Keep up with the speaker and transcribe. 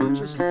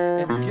purchased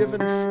and given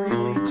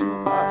freely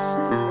to us.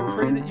 I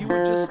pray that you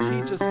would just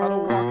teach us how to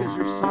walk as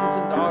your sons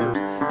and daughters,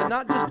 and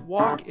not just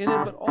walk in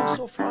it, but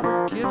also,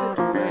 Father, give it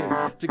away,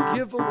 to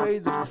give away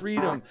the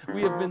freedom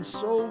we have been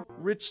so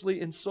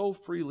richly and so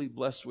freely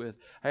blessed with.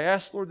 I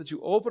ask, Lord, that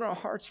you open our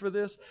hearts for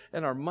this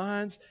and our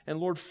minds, and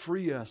Lord,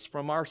 free us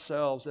from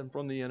ourselves and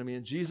from the enemy.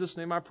 In Jesus'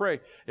 name I pray.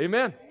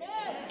 Amen.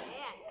 Amen.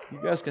 You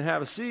guys can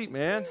have a seat,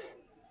 man.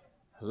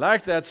 I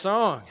like that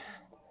song.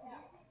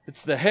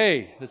 It's the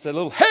hey. It's that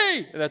little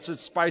hey. That's what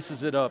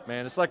spices it up,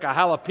 man. It's like a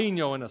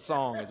jalapeno in a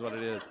song is what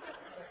it is.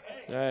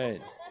 That's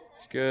right.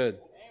 It's good.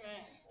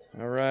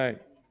 All right.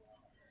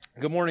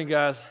 Good morning,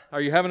 guys.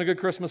 Are you having a good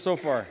Christmas so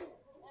far?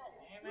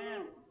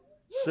 Amen.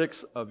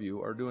 6 of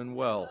you are doing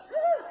well.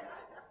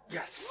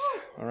 Yes.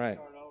 All right.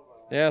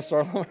 Yeah,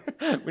 start over.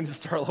 We need to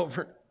start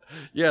over.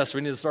 Yes, we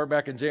need to start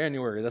back in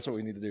January. That's what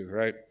we need to do,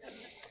 right?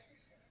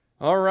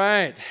 All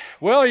right.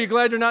 Well, are you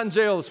glad you're not in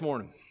jail this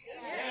morning?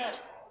 Yes.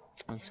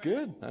 That's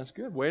good. That's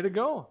good. Way to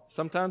go.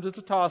 Sometimes it's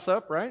a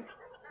toss-up, right?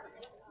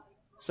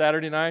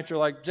 Saturday night, you're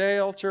like,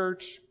 jail,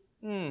 church,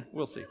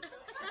 we'll see.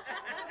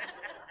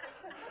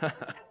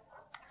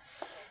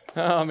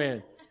 Oh,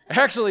 man.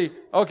 Actually,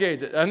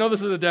 okay, I know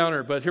this is a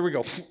downer, but here we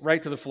go.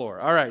 Right to the floor.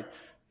 All right.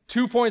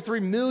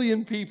 2.3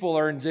 million people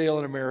are in jail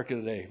in America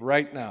today,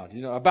 right now. Do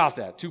you know about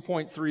that?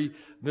 2.3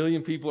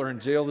 million people are in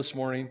jail this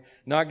morning,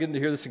 not getting to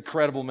hear this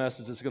incredible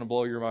message that's going to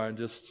blow your mind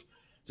just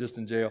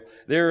in jail.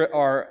 There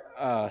are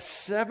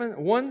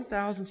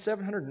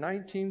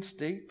 1,719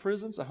 state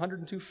prisons,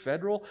 102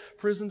 federal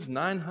prisons,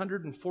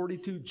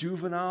 942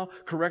 juvenile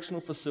correctional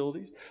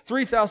facilities,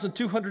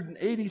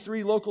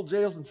 3,283 local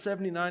jails, and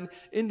 79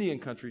 Indian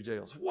country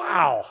jails.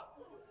 Wow!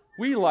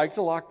 We like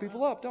to lock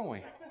people up, don't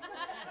we?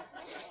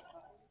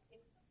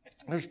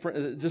 There's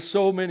just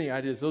so many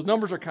ideas. Those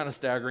numbers are kind of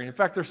staggering. In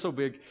fact, they're so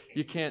big,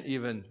 you can't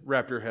even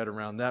wrap your head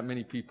around that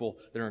many people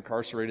that are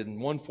incarcerated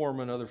in one form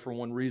or another for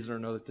one reason or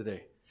another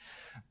today.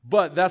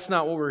 But that's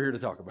not what we're here to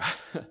talk about.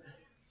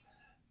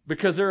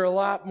 Because there are a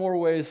lot more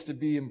ways to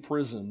be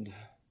imprisoned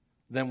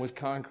than with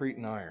concrete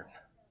and iron.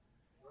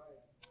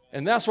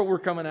 And that's what we're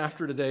coming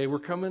after today. We're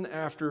coming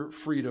after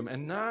freedom.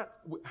 And I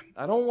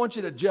don't want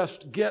you to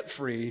just get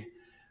free.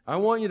 I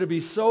want you to be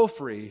so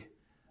free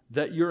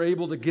that you're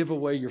able to give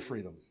away your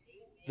freedom.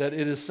 That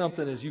it is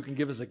something as you can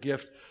give as a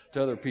gift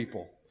to other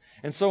people.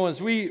 And so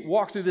as we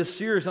walk through this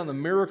series on the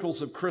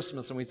miracles of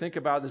Christmas, and we think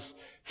about this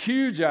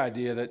huge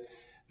idea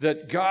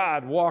that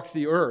God walked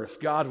the earth,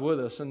 God with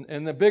us,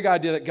 and the big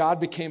idea that God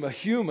became a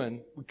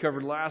human, we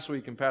covered last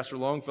week in Pastor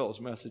Longfellow's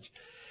message.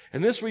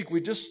 And this week we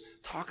just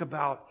talk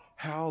about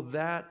how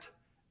that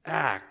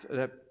act,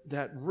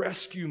 that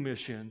rescue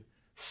mission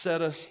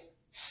sets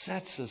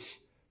us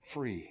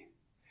free.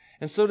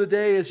 And so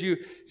today, as you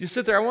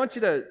sit there, I want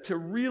you to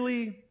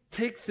really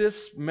take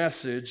this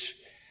message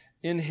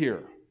in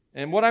here.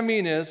 And what I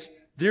mean is,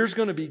 there's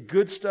going to be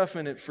good stuff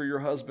in it for your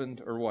husband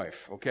or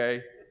wife,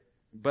 okay?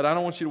 But I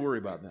don't want you to worry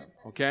about them,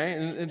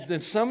 okay?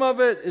 And some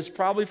of it is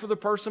probably for the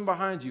person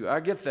behind you.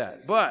 I get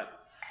that. But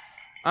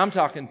I'm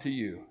talking to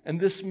you. And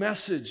this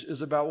message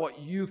is about what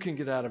you can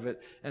get out of it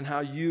and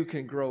how you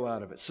can grow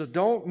out of it. So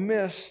don't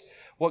miss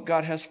what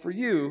God has for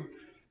you,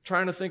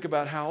 trying to think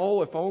about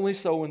how, if only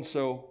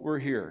so-and-so were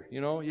here. You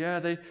know,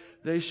 yeah,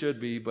 they should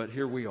be, but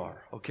here we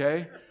are,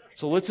 okay?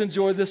 So let's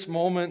enjoy this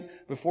moment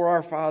before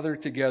our Father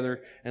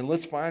together, and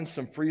let's find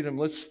some freedom.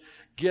 Let's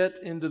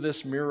get into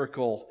this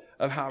miracle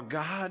of how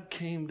God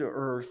came to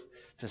earth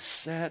to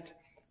set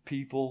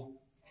people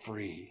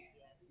free.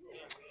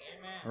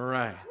 All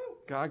right.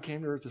 God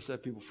came to earth to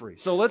set people free.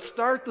 So let's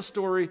start the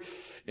story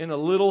in a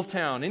little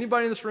town.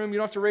 Anybody in this room, you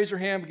don't have to raise your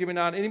hand, but give me a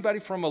nod. Anybody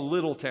from a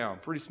little town,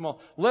 pretty small,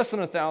 less than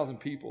 1,000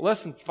 people,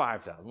 less than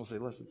 5,000. We'll say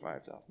less than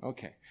 5,000.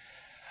 Okay.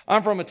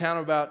 I'm from a town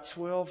of about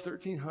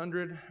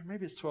 1,300,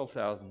 maybe it's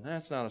 12,000.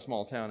 That's not a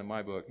small town in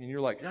my book. And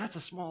you're like, that's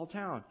a small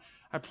town.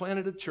 I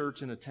planted a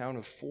church in a town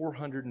of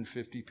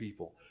 450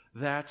 people.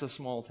 That's a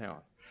small town.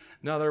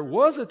 Now, there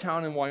was a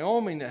town in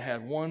Wyoming that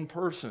had one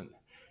person.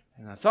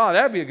 And I thought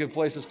that'd be a good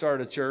place to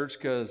start a church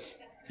because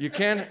you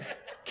can't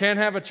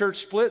have a church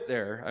split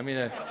there. I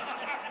mean,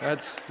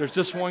 there's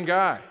just one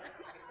guy.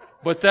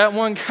 But that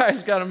one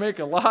guy's got to make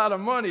a lot of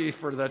money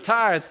for the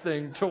tithe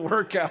thing to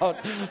work out.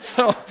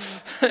 So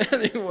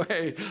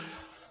anyway,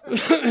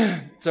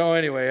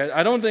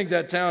 I don't think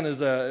that town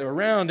is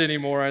around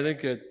anymore. I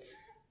think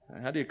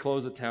how do you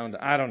close a town?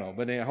 I don't know,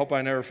 but I hope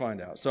I never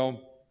find out.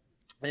 So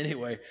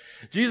anyway,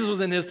 Jesus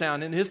was in his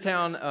town. And his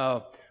town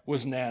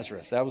was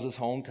Nazareth. That was his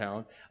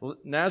hometown.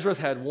 Nazareth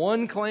had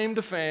one claim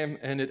to fame,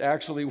 and it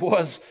actually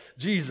was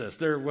Jesus.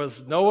 There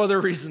was no other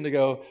reason to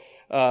go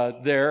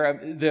there.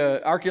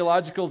 The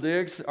archaeological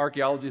digs,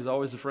 archaeology is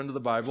always a friend of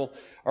the Bible.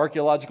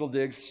 Archaeological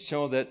digs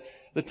show that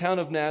the town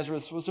of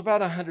Nazareth was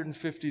about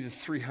 150 to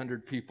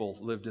 300 people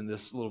lived in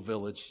this little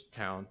village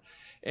town.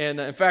 And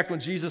in fact, when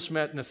Jesus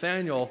met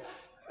Nathanael,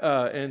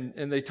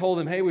 and they told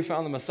him, hey, we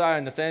found the Messiah,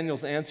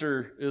 Nathanael's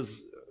answer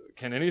is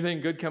can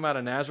anything good come out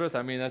of Nazareth?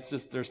 I mean, that's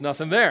just, there's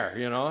nothing there,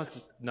 It's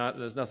just not,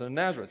 there's nothing in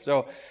Nazareth.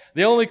 So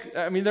there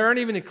aren't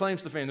even any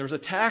claims to fame. There was a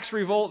tax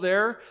revolt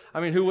there.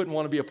 I mean, who wouldn't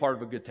want to be a part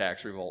of a good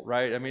tax revolt,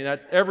 right? I mean,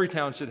 every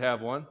town should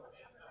have one.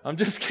 I'm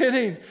just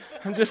kidding.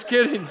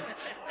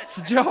 It's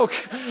a joke.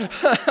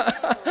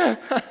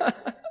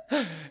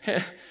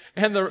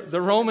 And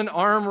the Roman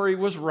armory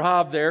was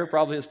robbed there,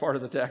 probably as part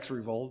of the tax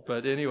revolt.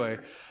 But anyway,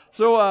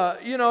 so,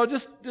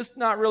 just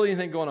not really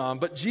anything going on.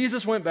 But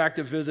Jesus went back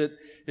to visit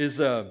his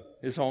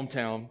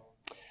hometown.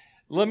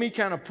 Let me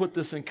kind of put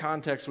this in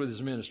context with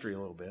his ministry a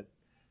little bit.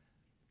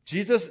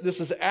 Jesus,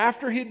 this is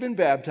after he'd been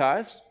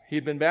baptized.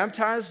 He'd been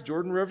baptized,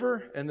 Jordan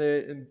River, and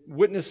the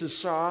witnesses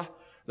saw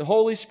the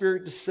Holy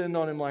Spirit descend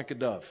on him like a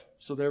dove.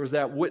 So there was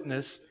that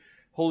witness.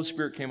 Holy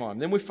Spirit came on.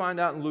 Then we find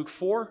out in Luke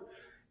 4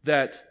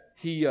 that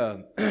he,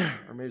 or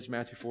maybe it's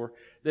Matthew 4,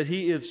 that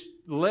he is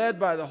led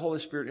by the Holy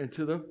Spirit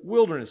into the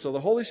wilderness. So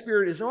the Holy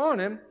Spirit is on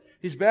him.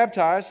 He's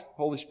baptized,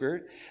 Holy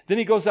Spirit. Then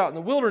he goes out in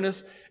the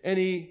wilderness and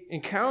he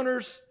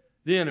encounters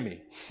the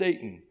enemy.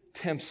 Satan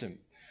tempts him.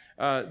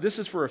 This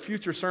is for a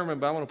future sermon,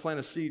 but I want to plant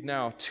a seed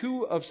now.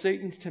 2 of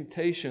Satan's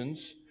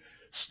temptations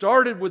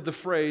started with the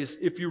phrase,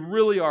 if you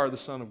really are the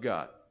Son of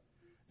God.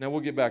 Now,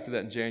 we'll get back to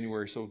that in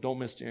January, so don't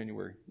miss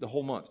January. The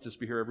whole month, just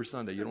be here every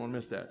Sunday. You don't want to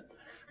miss that.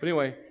 But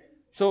anyway,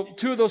 so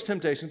 2 of those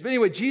temptations. But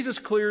anyway, Jesus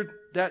cleared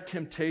that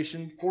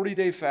temptation,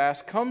 40-day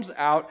fast, comes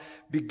out,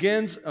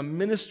 begins a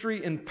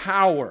ministry in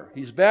power.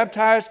 He's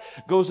baptized,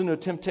 goes into a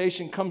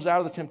temptation, comes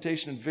out of the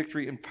temptation in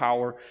victory and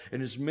power,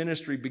 and his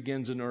ministry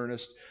begins in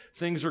earnest.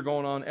 Things are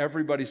going on.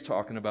 Everybody's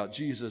talking about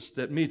Jesus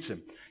that meets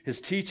him. His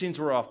teachings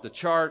were off the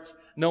charts.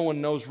 No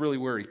one knows really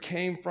where he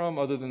came from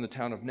other than the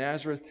town of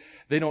Nazareth.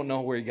 They don't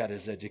know where he got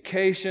his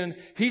education.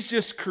 He's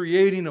just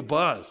creating a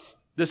buzz.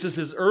 This is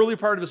his early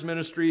part of his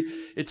ministry.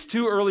 It's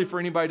too early for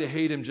anybody to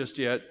hate him just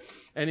yet.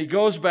 And he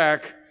goes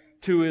back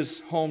to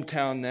his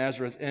hometown,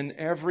 Nazareth, and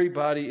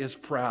everybody is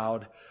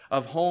proud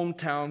of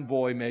hometown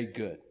boy made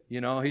good.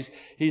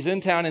 He's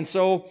in town. And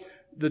so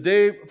the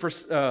day for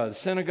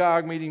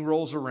synagogue meeting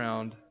rolls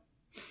around,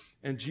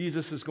 and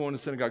Jesus is going to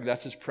synagogue.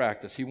 That's his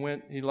practice. He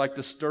liked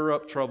to stir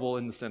up trouble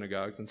in the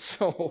synagogues. And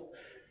so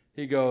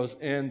he goes,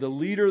 and the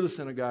leader of the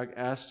synagogue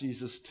asked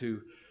Jesus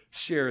to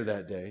share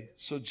that day.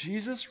 So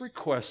Jesus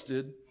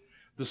requested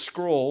the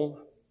scroll,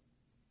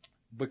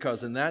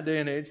 because in that day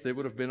and age, they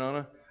would have been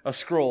on a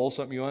scroll,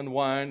 something you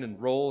unwind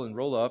and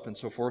roll up and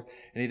so forth.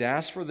 And he'd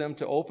asked for them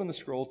to open the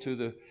scroll to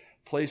the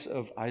place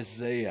of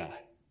Isaiah.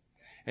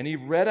 And he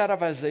read out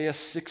of Isaiah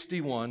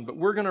 61, but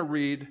we're going to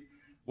read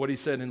what he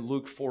said in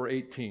Luke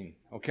 4:18.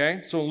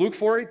 Okay? So in Luke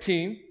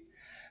 4:18,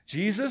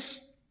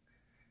 Jesus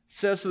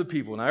says to the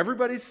people, now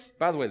everybody's,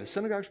 by the way, the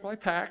synagogue's probably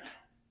packed.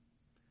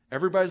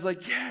 Everybody's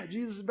like, yeah,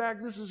 Jesus is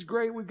back. This is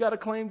great. We've got a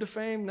claim to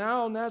fame.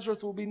 Now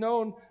Nazareth will be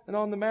known and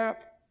on the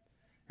map.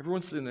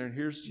 Everyone's sitting there, and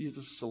here's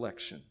Jesus'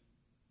 selection.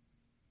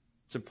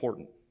 It's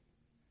important.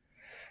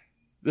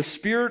 The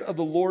Spirit of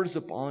the Lord is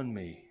upon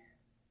me,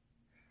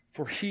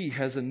 for He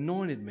has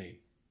anointed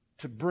me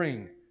to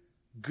bring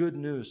good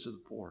news to the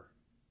poor.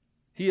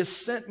 He has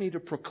sent me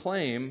to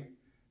proclaim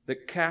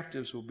that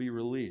captives will be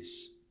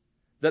released,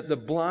 that the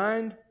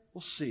blind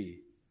will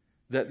see,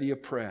 that the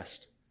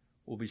oppressed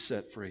will be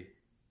set free.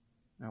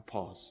 Now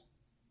pause.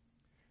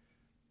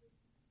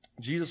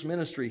 Jesus'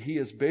 ministry, He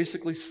is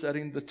basically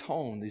setting the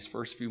tone these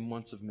first few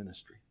months of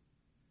ministry.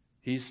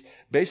 He's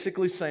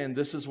basically saying,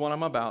 this is what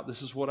I'm about,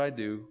 this is what I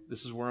do,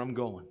 this is where I'm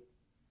going.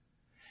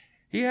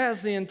 He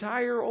has the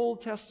entire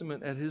Old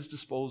Testament at His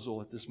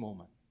disposal at this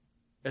moment.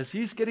 As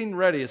He's getting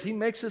ready, as He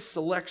makes His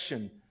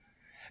selection.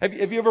 Have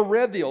you ever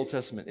read the Old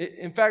Testament?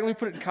 In fact, let me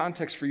put it in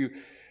context for you.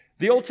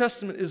 The Old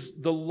Testament is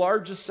the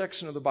largest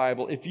section of the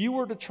Bible. If you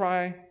were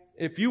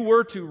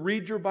to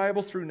read your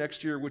Bible through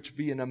next year, which would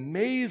be an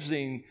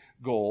amazing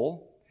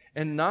goal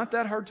and not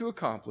that hard to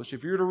accomplish,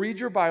 if you were to read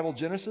your Bible,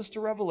 Genesis to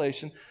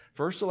Revelation,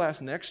 first to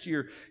last next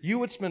year, you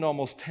would spend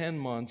almost 10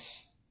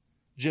 months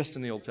just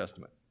in the Old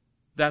Testament.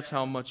 That's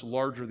how much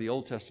larger the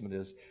Old Testament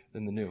is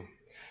than the New.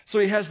 So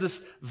He has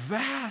this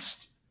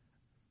vast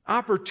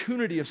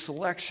opportunity of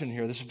selection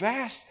here, this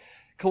vast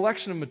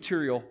collection of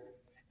material,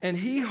 and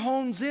He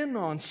hones in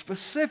on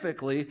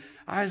specifically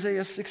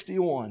Isaiah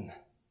 61.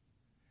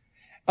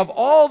 Of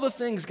all the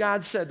things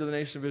God said to the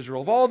nation of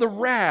Israel, of all the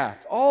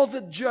wrath, all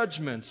the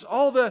judgments,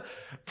 all the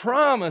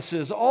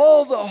promises,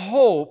 all the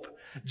hope,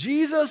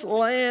 Jesus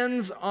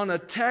lands on a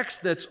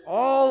text that's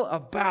all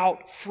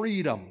about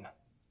freedom.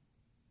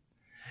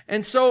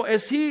 And so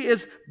as He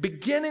is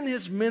beginning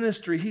His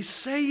ministry, He's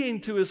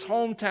saying to His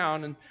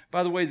hometown, and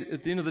by the way,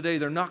 at the end of the day,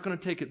 they're not going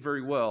to take it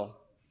very well.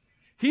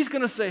 He's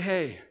going to say,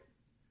 hey,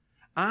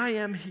 I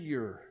am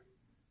here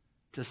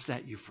to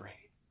set you free.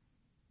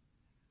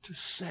 To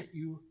set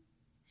you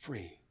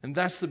free. And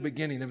that's the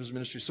beginning of His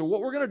ministry. So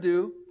what we're going to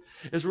do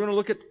is we're going to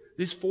look at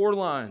these 4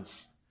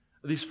 lines,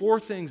 these 4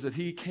 things that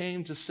He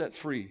came to set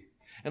free.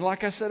 And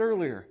like I said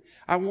earlier,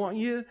 I want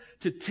you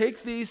to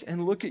take these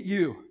and look at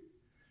you.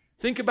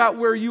 Think about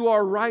where you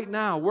are right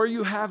now, where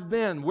you have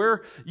been,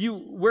 where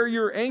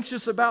you're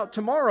anxious about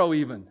tomorrow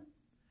even.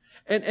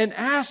 And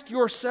ask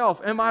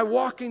yourself, am I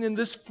walking in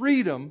this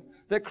freedom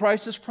that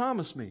Christ has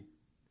promised me?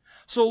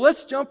 So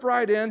let's jump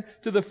right in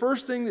to the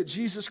first thing that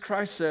Jesus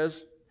Christ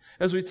says.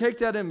 As we take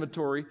that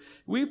inventory,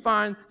 we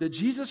find that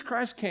Jesus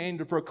Christ came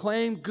to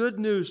proclaim good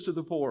news to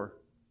the poor.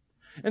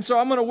 And so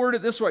I'm going to word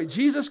it this way.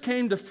 Jesus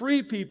came to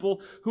free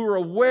people who are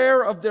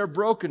aware of their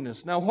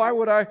brokenness. Now, why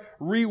would I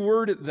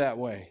reword it that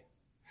way?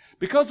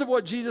 Because of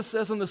what Jesus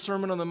says in the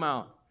Sermon on the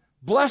Mount.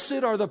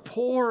 Blessed are the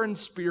poor in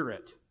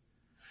spirit.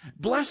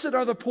 Blessed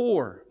are the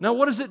poor. Now,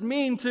 what does it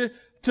mean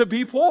to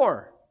be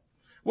poor?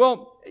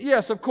 Well,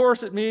 yes, of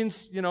course it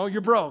means,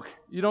 you're broke.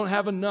 You don't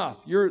have enough.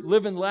 You're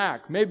living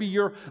lack. Maybe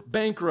you're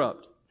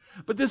bankrupt.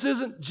 But this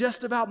isn't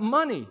just about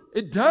money.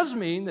 It does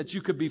mean that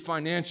you could be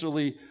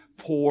financially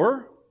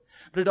poor,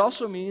 but it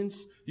also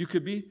means you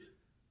could be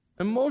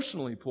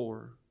emotionally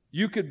poor.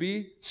 You could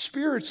be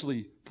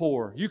spiritually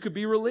poor. You could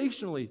be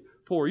relationally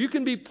poor. You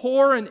can be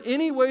poor in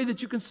any way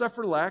that you can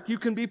suffer lack. You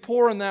can be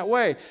poor in that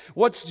way.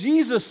 What's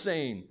Jesus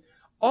saying?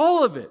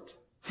 All of it.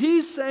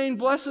 He's saying,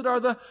 blessed are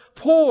the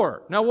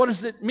poor. Now, what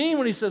does it mean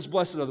when he says,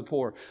 blessed are the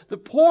poor? The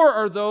poor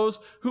are those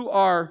who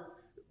are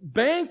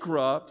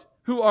bankrupt,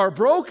 who are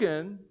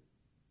broken,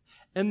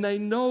 and they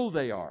know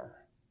they are.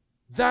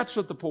 That's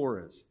what the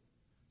poor is.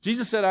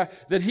 Jesus said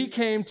that he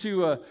came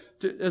to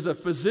as a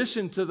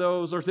physician to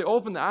those, or to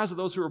open the eyes of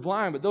those who were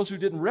blind, but those who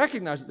didn't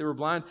recognize that they were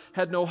blind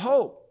had no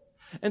hope.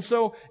 And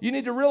so you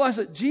need to realize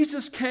that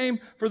Jesus came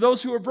for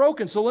those who are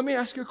broken. So let me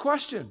ask you a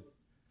question.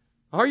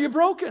 Are you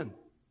broken?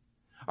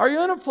 Are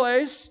you in a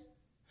place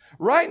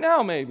right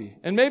now maybe,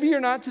 and maybe you're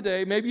not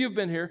today, maybe you've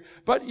been here,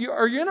 but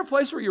are you in a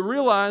place where you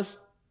realize,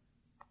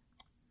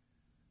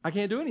 I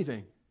can't do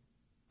anything.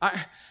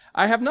 I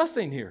have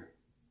nothing here.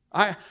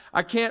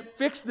 I can't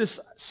fix this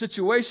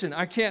situation.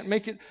 I can't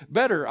make it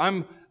better.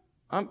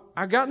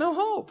 I got no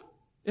hope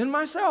in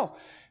myself.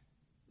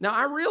 Now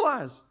I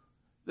realize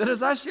that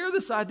as I share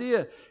this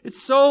idea,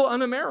 it's so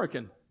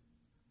un-American.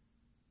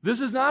 This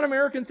is not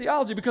American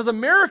theology, because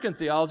American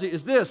theology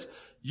is this: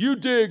 you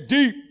dig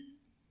deep,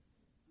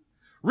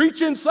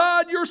 reach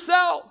inside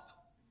yourself,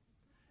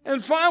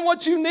 and find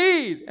what you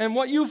need. And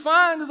what you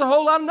find is a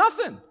whole lot of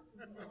nothing.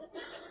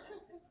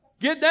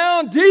 Get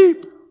down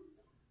deep,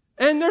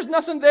 and there's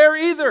nothing there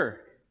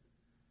either.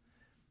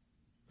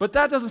 But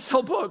that doesn't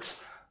sell books.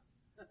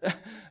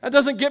 That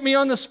doesn't get me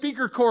on the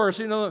speaker course,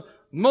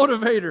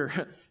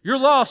 motivator. You're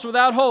lost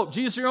without hope.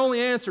 Jesus is your only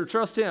answer.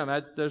 Trust Him.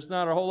 There's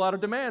not a whole lot of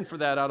demand for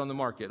that out on the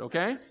market,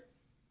 okay?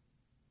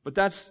 But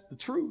that's the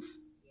truth.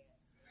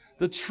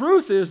 The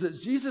truth is that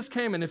Jesus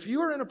came, and if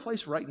you are in a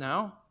place right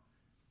now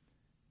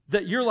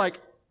that you're like,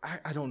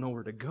 I don't know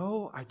where to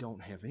go, I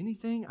don't have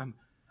anything,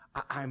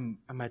 I'm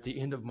at the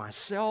end of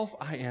myself,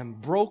 I am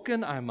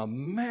broken, I'm a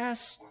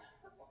mess,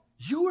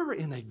 you are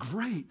in a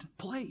great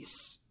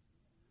place.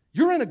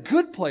 You're in a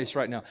good place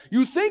right now.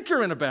 You think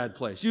you're in a bad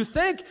place. You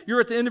think you're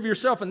at the end of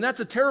yourself, and that's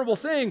a terrible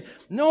thing.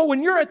 No,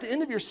 when you're at the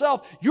end of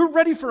yourself, you're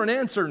ready for an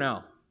answer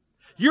now.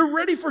 You're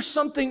ready for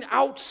something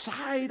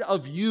outside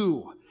of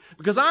you.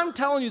 Because I'm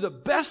telling you, the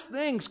best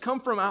things come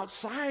from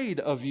outside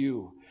of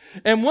you.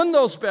 And when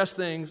those best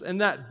things, and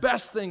that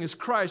best thing is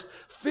Christ,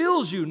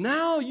 fills you,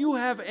 now you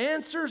have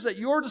answers at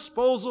your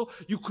disposal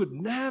you could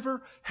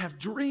never have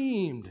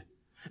dreamed.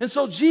 And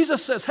so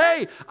Jesus says,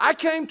 hey, I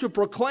came to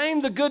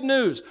proclaim the good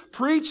news,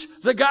 preach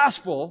the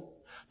gospel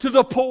to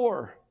the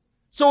poor.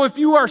 So if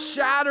you are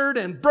shattered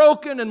and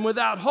broken and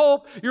without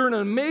hope, you're in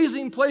an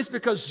amazing place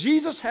because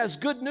Jesus has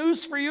good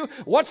news for you.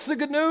 What's the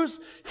good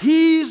news?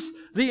 He's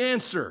the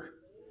answer.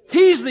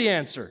 He's the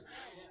answer.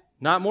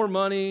 Not more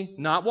money,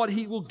 not what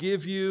He will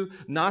give you,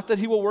 not that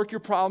He will work your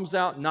problems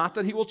out, not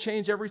that He will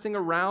change everything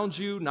around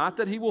you, not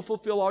that He will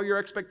fulfill all your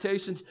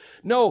expectations.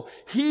 No,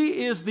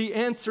 He is the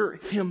answer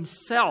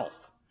Himself.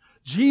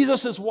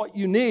 Jesus is what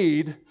you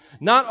need,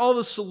 not all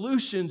the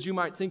solutions you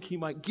might think He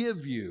might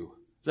give you.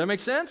 Does that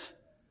make sense?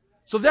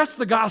 So that's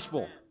the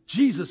gospel.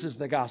 Jesus is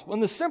the gospel. In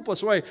the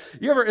simplest way,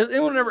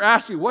 anyone ever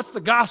ask you, what's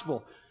the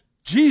gospel?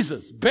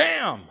 Jesus.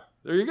 Bam!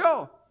 There you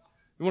go.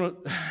 You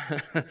want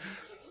to...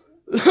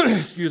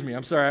 Excuse me,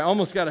 I'm sorry. I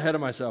almost got ahead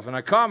of myself, and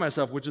I caught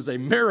myself, which is a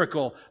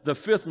miracle, the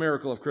fifth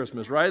miracle of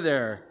Christmas, right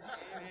there.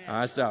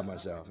 I stopped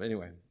myself.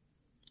 Anyway,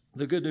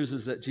 the good news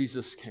is that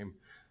Jesus came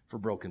for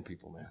broken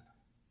people, man.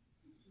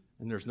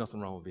 And there's nothing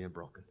wrong with being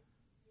broken.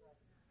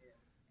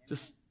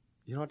 Just,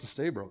 you don't have to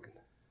stay broken.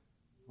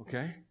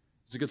 Okay?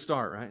 It's a good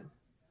start, right?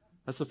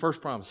 That's the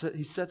first promise.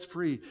 He sets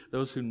free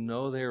those who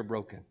know they are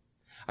broken.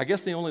 I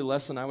guess the only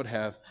lesson I would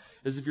have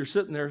is if you're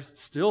sitting there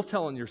still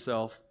telling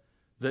yourself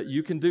that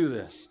you can do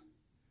this,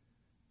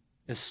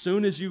 as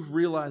soon as you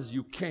realize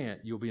you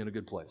can't, you'll be in a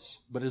good place.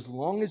 But as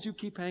long as you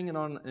keep hanging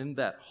on in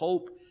that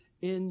hope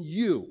in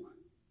you,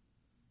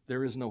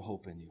 there is no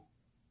hope in you.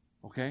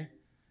 Okay?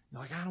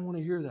 You're like, I don't want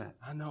to hear that.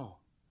 I know.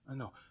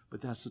 But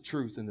that's the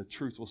truth, and the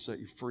truth will set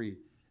you free.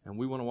 And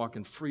we want to walk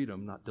in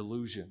freedom, not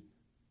delusion.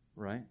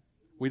 Right?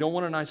 We don't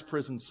want a nice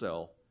prison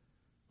cell.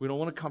 We don't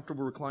want a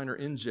comfortable recliner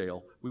in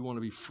jail. We want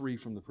to be free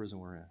from the prison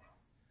we're in.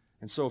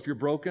 And so if you're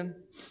broken,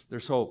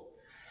 there's hope.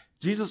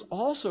 Jesus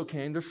also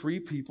came to free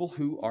people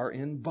who are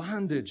in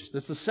bondage.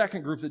 That's the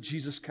second group that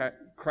Jesus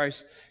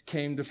Christ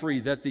came to free,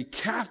 that the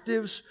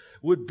captives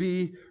would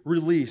be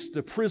released,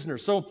 the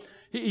prisoners. So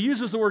he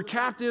uses the word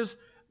captives.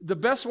 The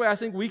best way I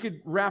think we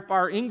could wrap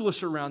our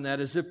English around that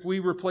is if we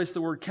replace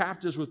the word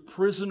captives with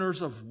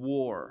prisoners of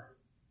war.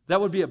 That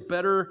would be a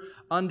better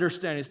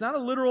understanding. It's not a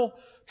literal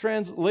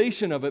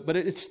translation of it, but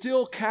it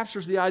still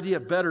captures the idea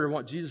better of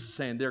what Jesus is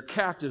saying. They're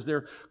captives.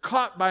 They're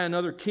caught by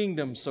another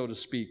kingdom, so to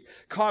speak,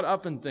 caught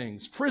up in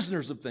things,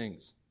 prisoners of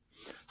things.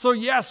 So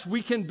yes,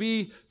 we can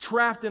be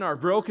trapped in our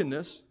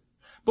brokenness,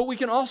 but we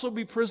can also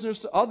be prisoners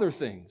to other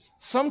things.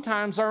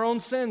 Sometimes our own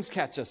sins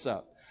catch us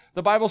up.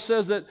 The Bible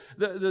says that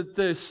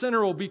the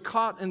sinner will be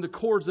caught in the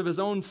cords of his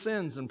own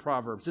sins in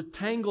Proverbs. It's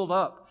tangled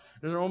up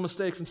in their own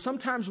mistakes. And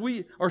sometimes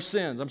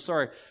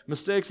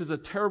mistakes is a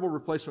terrible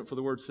replacement for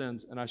the word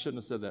sins, and I shouldn't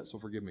have said that, so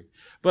forgive me.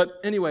 But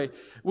anyway,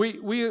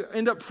 we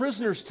end up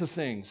prisoners to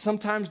things.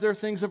 Sometimes they're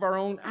things of our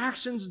own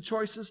actions and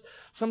choices.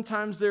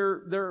 Sometimes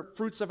they're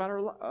fruits out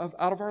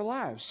of our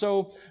lives.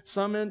 So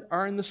some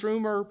are in this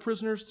room are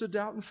prisoners to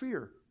doubt and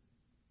fear.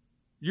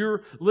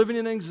 You're living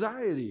in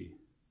anxiety.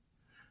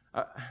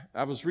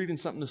 I was reading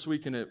something this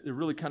week, and it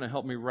really kind of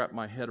helped me wrap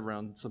my head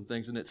around some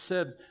things. And it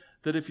said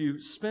that if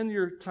you spend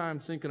your time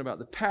thinking about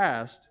the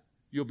past,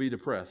 you'll be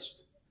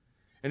depressed.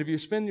 And if you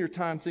spend your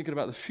time thinking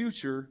about the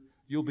future,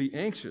 you'll be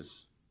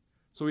anxious.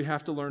 So we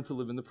have to learn to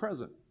live in the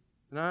present.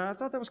 And I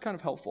thought that was kind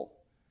of helpful.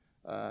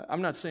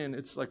 I'm not saying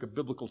it's like a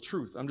biblical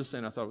truth. I'm just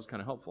saying I thought it was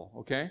kind of helpful,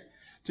 okay?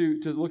 To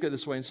look at it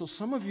this way. And so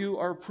some of you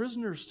are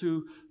prisoners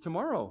to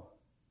tomorrow.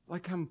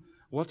 Like,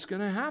 what's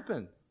going to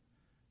happen?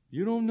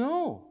 You don't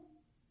know.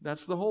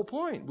 That's the whole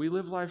point. We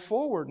live life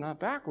forward, not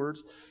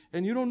backwards,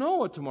 and you don't know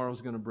what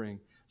tomorrow's going to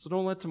bring. So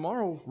don't let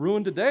tomorrow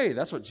ruin today.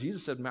 That's what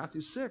Jesus said in Matthew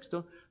 6.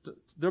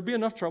 There'll be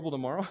enough trouble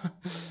tomorrow.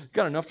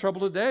 Got enough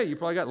trouble today. You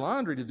probably got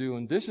laundry to do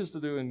and dishes to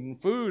do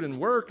and food and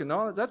work and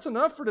all that. That's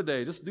enough for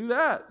today. Just do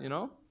that,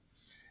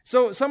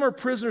 So some are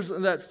prisoners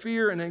of that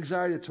fear and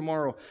anxiety of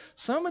tomorrow.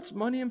 Some it's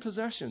money and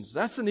possessions.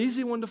 That's an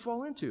easy one to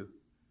fall into.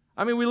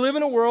 I mean, we live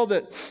in a world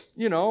that,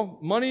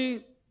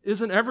 money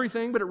isn't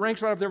everything, but it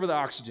ranks right up there with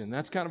oxygen.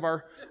 That's kind of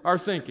our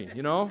thinking,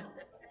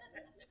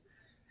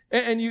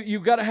 And you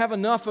got to have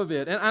enough of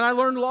it. And I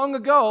learned long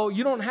ago,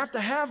 you don't have to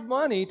have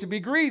money to be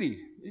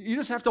greedy. You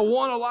just have to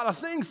want a lot of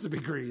things to be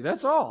greedy.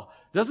 That's all.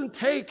 It doesn't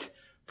take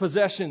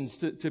possessions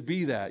to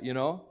be that,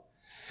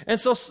 And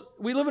so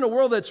we live in a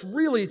world that's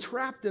really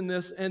trapped in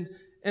this. And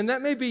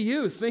that may be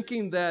you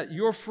thinking that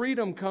your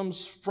freedom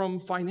comes from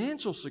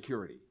financial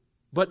security.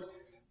 But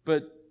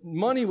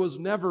money was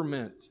never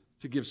meant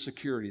to give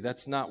security.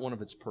 That's not one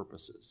of its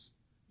purposes,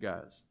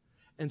 guys.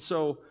 And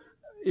so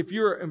if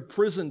you're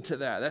imprisoned to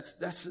that,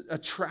 that's a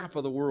trap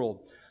of the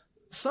world.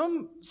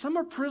 Some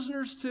are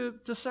prisoners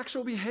to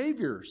sexual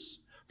behaviors,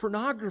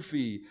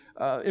 pornography,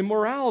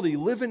 immorality,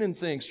 living in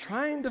things,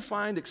 trying to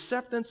find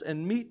acceptance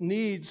and meet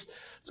needs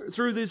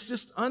through these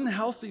just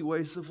unhealthy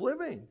ways of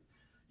living.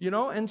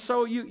 And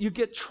so you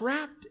get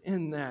trapped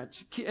in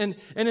that. And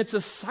it's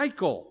a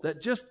cycle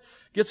that just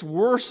gets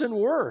worse and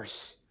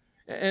worse.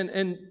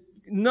 And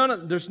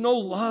there's no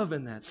love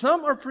in that.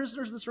 Some are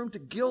prisoners in this room to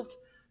guilt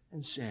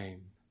and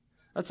shame.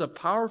 That's a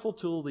powerful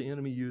tool the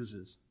enemy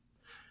uses.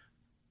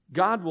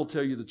 God will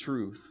tell you the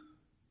truth.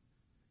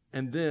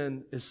 And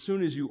then, as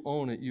soon as you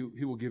own it,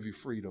 He will give you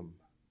freedom.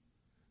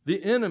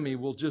 The enemy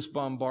will just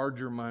bombard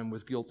your mind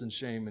with guilt and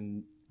shame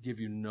and give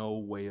you no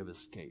way of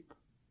escape.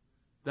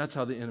 That's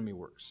how the enemy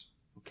works,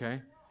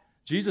 okay?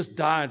 Jesus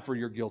died for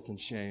your guilt and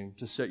shame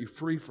to set you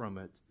free from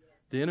it.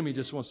 The enemy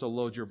just wants to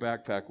load your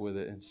backpack with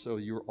it, and so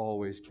you're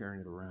always carrying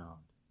it around.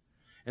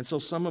 And so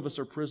some of us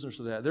are prisoners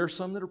to that. There are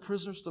some that are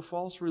prisoners to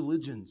false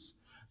religions,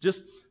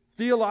 just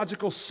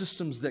theological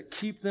systems that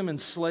keep them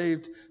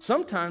enslaved,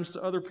 sometimes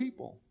to other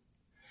people.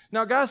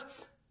 Now, guys,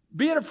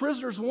 being a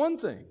prisoner is one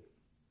thing.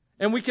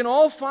 And we can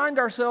all find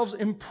ourselves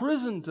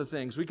imprisoned to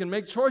things. We can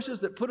make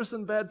choices that put us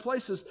in bad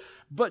places.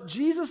 But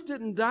Jesus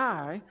didn't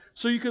die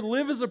so you could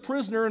live as a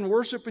prisoner and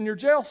worship in your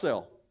jail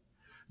cell.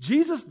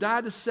 Jesus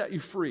died to set you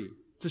free,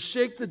 to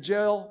shake the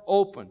jail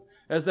open.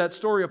 As that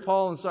story of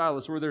Paul and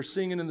Silas where they're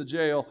singing in the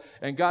jail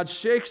and God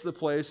shakes the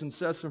place and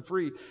sets them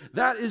free.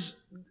 That is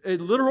a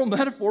literal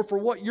metaphor for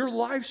what your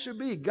life should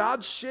be.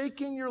 God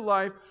shaking your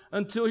life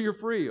until you're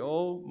free.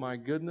 Oh my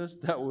goodness,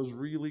 that was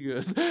really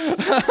good.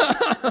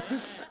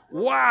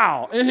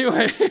 Wow.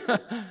 Anyway,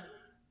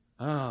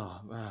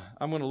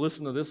 I'm going to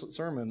listen to this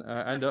sermon.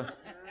 I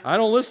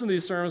don't listen to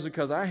these sermons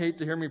because I hate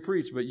to hear me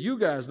preach, but you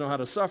guys know how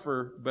to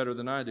suffer better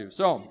than I do.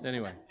 So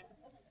anyway,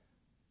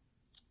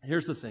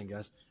 here's the thing,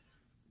 guys.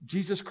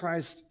 Jesus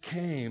Christ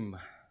came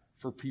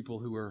for people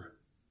who are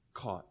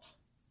caught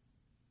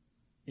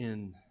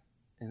and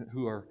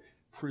who are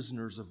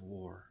prisoners of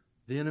war.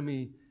 The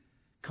enemy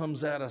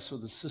comes at us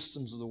with the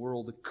systems of the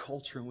world, the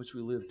culture in which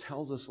we live,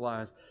 tells us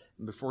lies,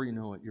 and before you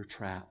know it, you're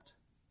trapped.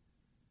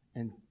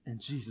 And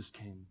Jesus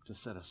came to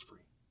set us free.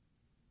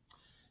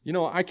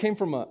 I come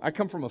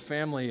from a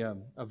family, a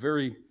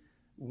very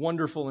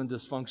wonderful and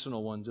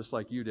dysfunctional one, just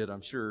like you did,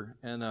 I'm sure.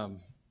 And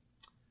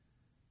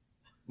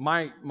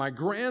My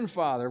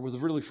grandfather was a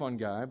really fun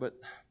guy, but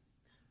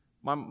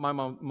my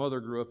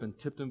mother grew up in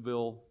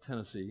Tiptonville,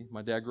 Tennessee.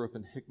 My dad grew up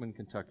in Hickman,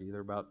 Kentucky.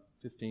 They're about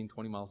 15,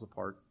 20 miles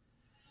apart.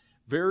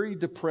 Very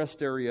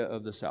depressed area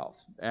of the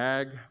South.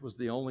 Ag was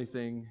the only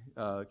thing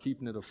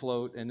keeping it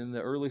afloat. And in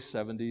the early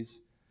 70s,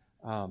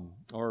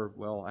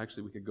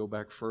 actually we could go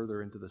back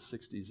further into the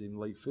 60s, even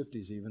late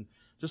 50s even,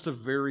 just a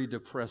very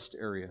depressed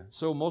area.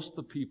 So most of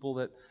the people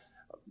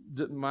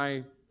that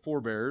my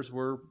forebears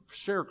were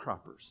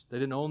sharecroppers. They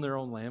didn't own their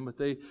own land, but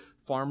they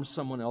farmed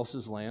someone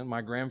else's land.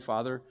 My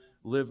grandfather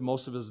lived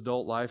most of his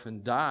adult life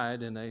and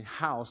died in a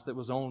house that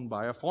was owned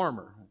by a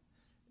farmer.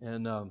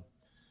 And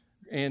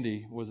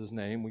Andy was his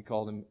name. We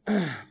called him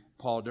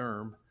Paul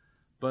Durham.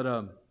 But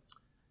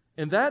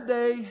in that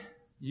day,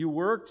 you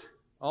worked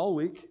all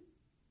week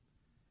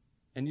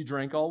and you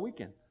drank all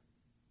weekend.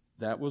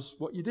 That was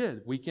what you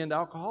did. Weekend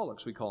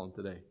alcoholics, we call them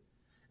today.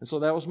 And so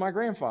that was my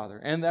grandfather.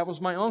 And that was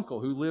my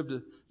uncle who lived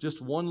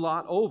just one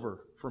lot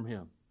over from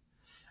him.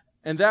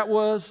 And that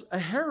was a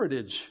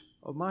heritage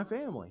of my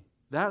family.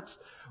 That's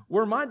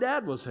where my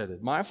dad was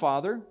headed. My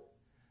father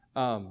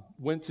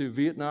went to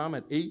Vietnam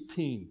at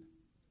 18.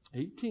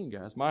 18,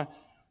 guys. My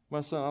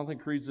son, I don't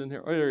think Creed's in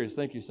here. Oh, there he is.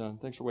 Thank you, son.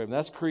 Thanks for waving.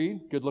 That's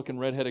Creed, good-looking,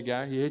 red-headed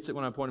guy. He hates it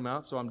when I point him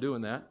out, so I'm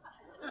doing that.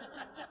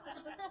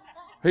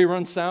 He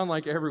runs sound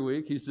like every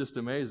week. He's just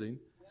amazing.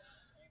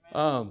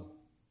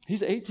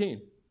 He's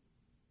 18.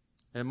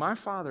 And my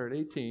father at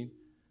 18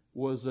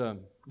 was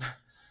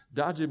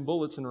dodging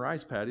bullets and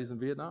rice paddies in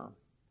Vietnam.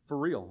 For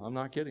real. I'm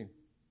not kidding.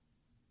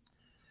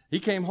 He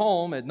came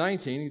home at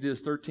 19. He did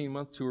his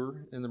 13-month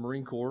tour in the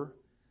Marine Corps.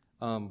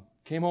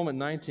 Came home at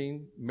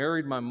 19,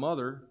 married my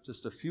mother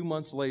just a few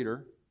months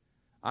later.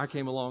 I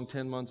came along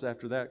 10 months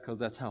after that because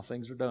that's how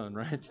things are done,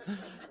 right?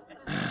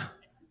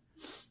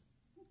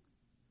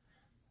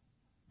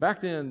 Back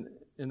then,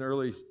 in the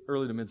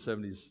early to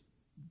mid-'70s,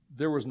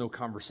 there was no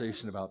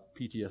conversation about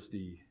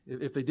PTSD.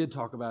 If they did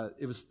talk about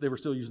it, they were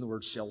still using the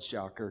word shell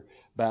shock or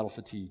battle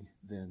fatigue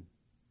then.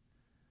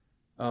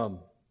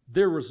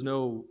 There was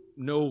no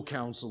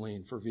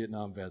counseling for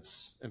Vietnam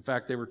vets. In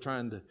fact, they were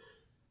trying to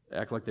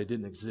act like they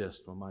didn't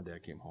exist when my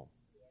dad came home.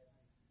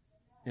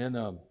 And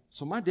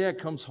so my dad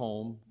comes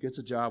home, gets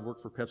a job,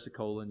 worked for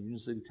Pepsi-Cola in Union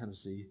City,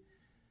 Tennessee.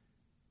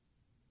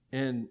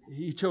 And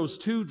he chose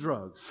two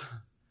drugs.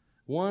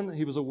 One,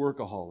 he was a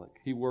workaholic.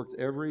 He worked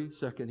every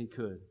second he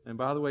could. And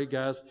by the way,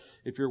 guys,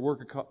 if you're a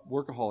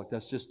workaholic,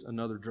 that's just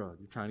another drug.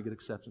 You're trying to get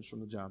acceptance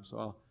from the job. So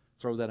I'll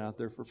throw that out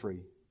there for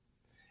free.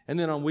 And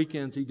then on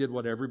weekends, he did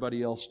what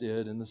everybody else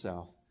did in the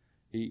South.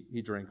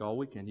 He drank all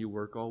weekend. He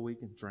worked all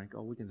weekend, drank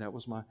all weekend. That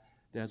was my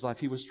dad's life.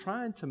 He was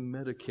trying to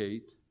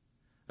medicate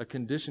a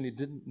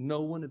condition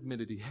no one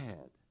admitted he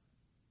had.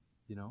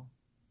 You know?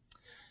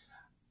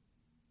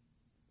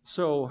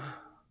 So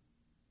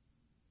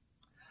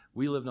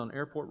we lived on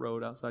Airport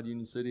Road outside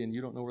Union City, and you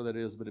don't know where that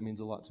is, but it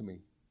means a lot to me.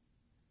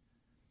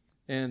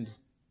 And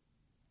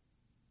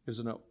it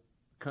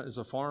was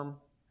a farm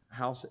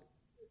house.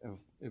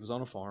 It was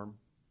on a farm.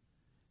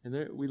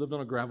 And we lived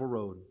on a gravel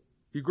road.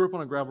 If you grew up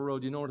on a gravel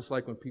road, you know what it's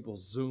like when people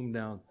zoom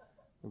down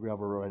the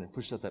gravel road and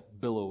push out that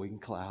billowing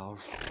cloud.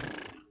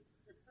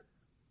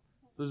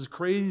 There's this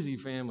crazy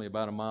family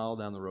about a mile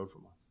down the road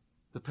from us.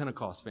 The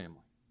Pentecost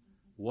family.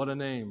 What a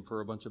name for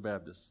a bunch of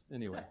Baptists.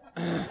 Anyway.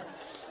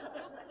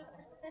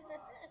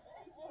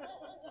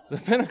 The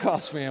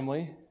Pentecost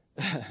family,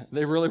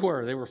 they really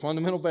were. They were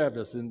fundamental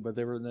Baptists, but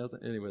they were,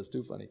 anyway, it's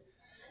too funny.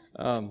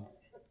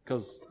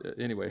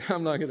 Anyway,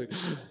 I'm not going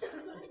to.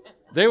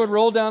 They would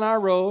roll down our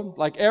road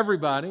like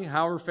everybody,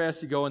 however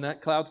fast you go, and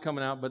that cloud's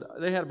coming out. But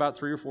they had about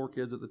 3 or 4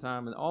 kids at the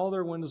time, and all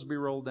their windows would be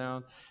rolled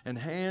down, and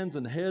hands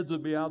and heads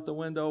would be out the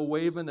window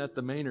waving at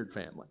the Maynard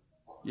family.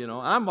 You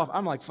know,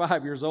 I'm like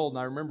 5 years old, and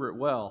I remember it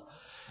well.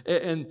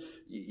 And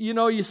you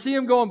know, you see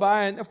them going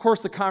by, and of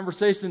course the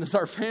conversation is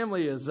our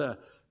family is,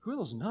 who are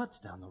those nuts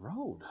down the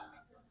road?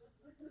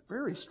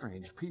 Very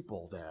strange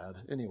people, Dad.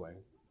 Anyway,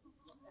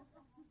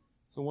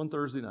 so one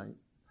Thursday night,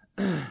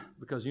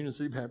 because Union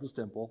City Baptist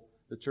Temple,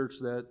 the church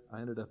that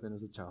I ended up in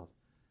as a child,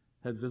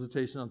 had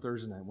visitation on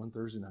Thursday night, one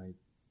Thursday night.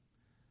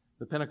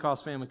 The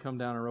Pentecost family come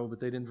down the road, but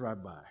they didn't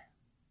drive by.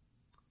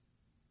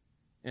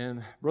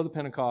 And Brother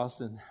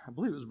Pentecost, and I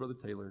believe it was Brother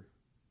Taylor,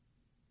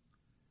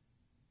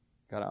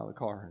 got out of the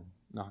car and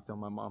knocked on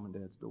my mom and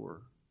dad's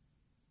door.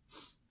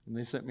 And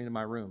they sent me to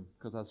my room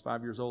because I was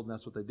 5 years old, and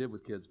that's what they did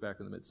with kids back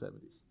in the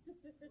mid-'70s.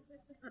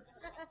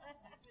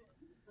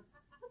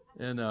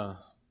 And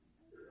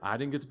I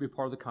didn't get to be a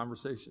part of the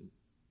conversation.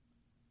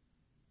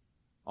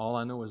 All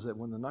I know is that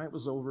when the night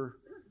was over,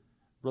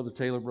 Brother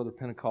Taylor, Brother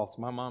Pentecost,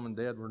 my mom and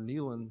dad were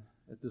kneeling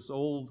at this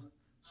old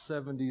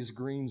 70s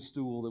green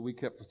stool that we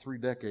kept for 3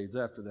 decades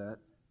after that,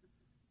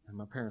 and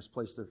my parents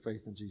placed their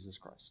faith in Jesus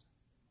Christ.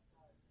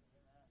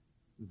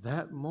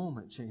 That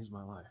moment changed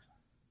my life.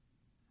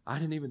 I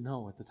didn't even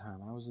know at the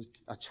time. I was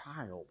a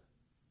child.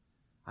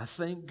 I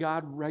thank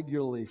God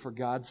regularly for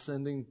God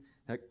sending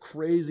that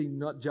crazy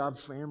nut job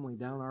family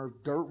down our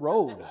dirt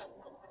road.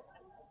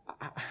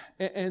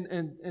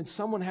 And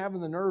someone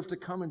having the nerve to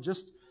come and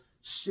just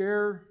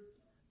share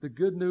the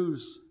good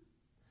news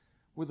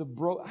with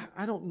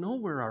I don't know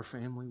where our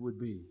family would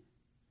be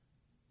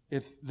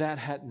if that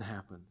hadn't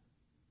happened.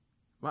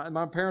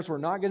 My parents were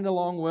not getting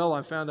along well,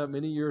 I found out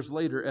many years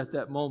later at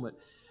that moment.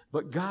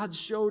 But God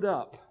showed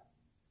up.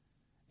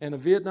 And a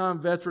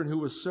Vietnam veteran who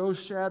was so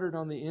shattered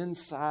on the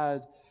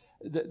inside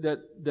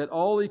that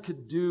all he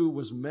could do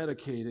was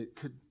medicate it,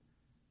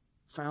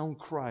 found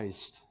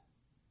Christ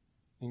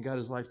and got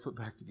his life put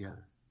back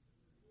together.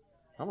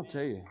 I'm going to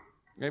tell you.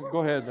 Go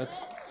ahead.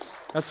 That's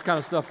the kind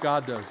of stuff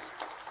God does.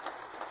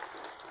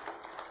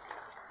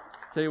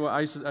 Tell you what,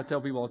 I tell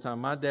people all the time,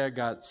 my dad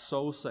got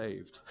so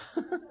saved.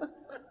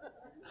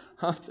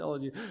 I'm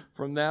telling you,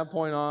 from that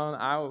point on,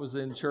 I was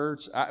in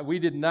church. We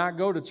did not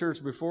go to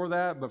church before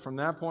that, but from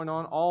that point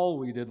on, all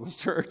we did was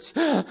church.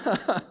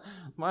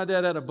 My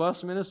dad had a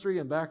bus ministry,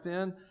 and back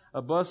then,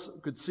 a bus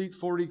could seat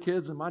 40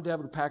 kids, and my dad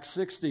would pack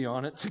 60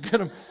 on it to get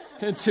them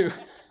into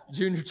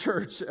junior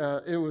church.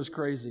 It was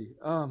crazy.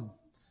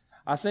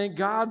 I thank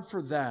God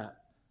for that,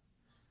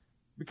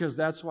 because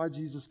that's why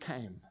Jesus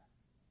came,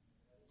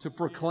 to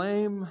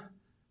proclaim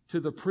to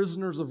the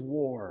prisoners of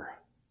war.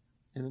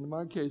 And in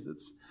my case,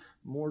 it's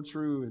more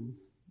true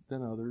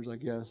than others, I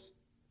guess.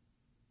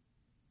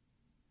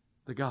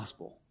 The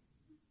gospel.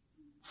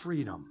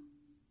 Freedom.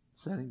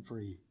 Setting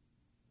free.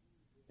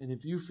 And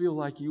if you feel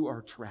like you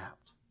are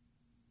trapped,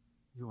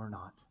 you are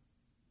not.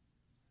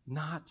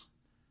 Not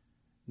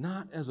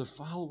as a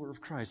follower of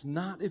Christ.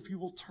 Not if you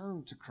will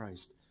turn to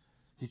Christ.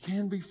 You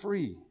can be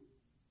free.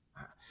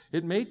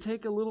 It may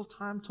take a little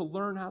time to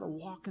learn how to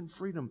walk in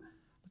freedom,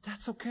 but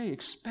that's okay.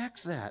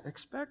 Expect that.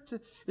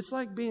 It's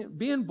like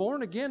being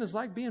born again is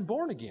like being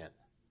born again.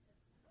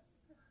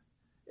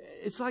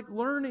 It's like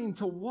learning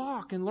to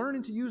walk and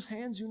learning to use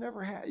hands you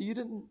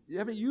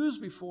haven't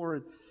used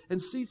before,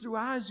 and see through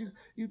eyes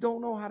you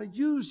don't know how to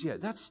use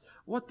yet. That's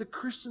what the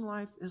Christian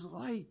life is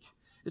like.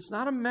 It's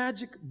not a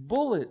magic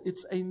bullet.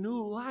 It's a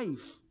new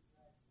life.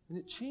 And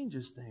it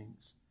changes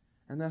things.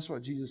 And that's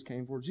what Jesus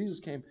came for. Jesus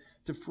came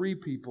to free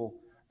people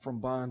from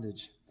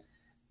bondage.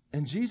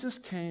 And Jesus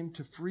came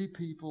to free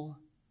people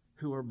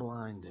who are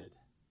blinded.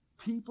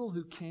 People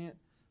who can't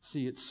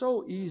see. It's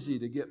so easy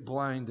to get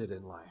blinded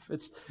in life.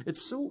 It's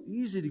so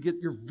easy to get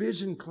your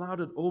vision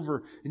clouded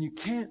over and you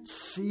can't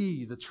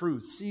see the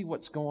truth, see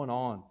what's going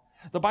on.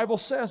 The Bible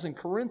says in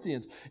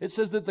Corinthians, it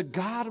says that the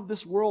God of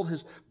this world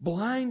has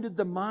blinded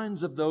the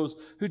minds of those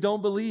who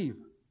don't believe.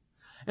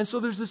 And so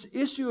there's this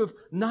issue of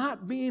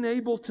not being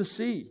able to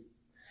see.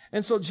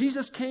 And so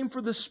Jesus came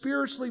for the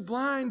spiritually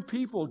blind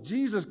people.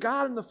 Jesus,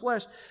 God in the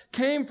flesh,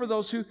 came for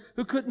those who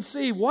couldn't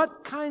see.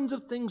 What kinds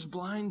of things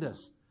blind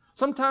us?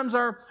 Sometimes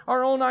our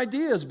own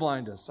ideas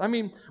blind us. I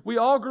mean, we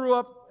all grew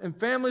up in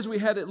families. We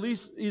had at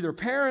least either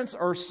parents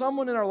or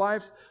someone in our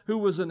life who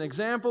was an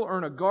example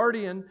or a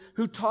guardian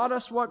who taught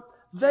us what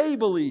they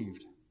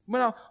believed.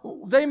 Well,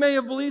 they may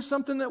have believed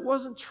something that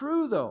wasn't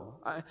true,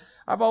 though.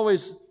 I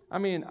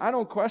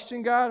don't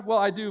question God. Well,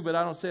 I do, but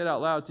I don't say it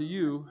out loud to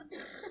you.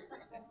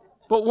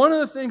 But one of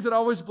the things that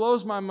always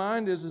blows my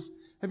mind is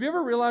have you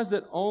ever realized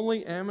that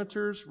only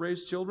amateurs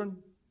raise children?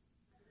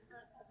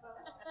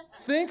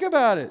 Think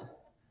about it.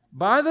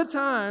 By the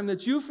time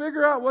that you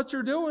figure out what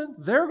you're doing,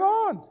 they're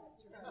gone.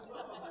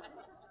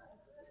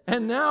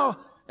 And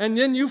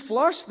then you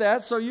flush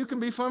that so you can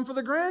be fun for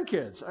the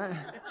grandkids.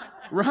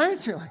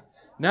 Right? You're like,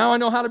 now I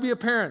know how to be a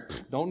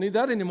parent. Don't need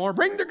that anymore.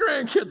 Bring the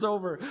grandkids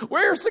over.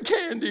 Where's the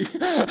candy?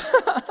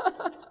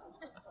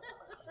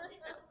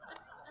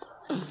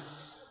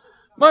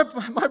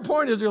 My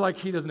point is, you're like,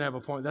 he doesn't have a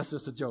point. That's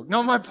just a joke.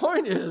 No, my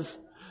point is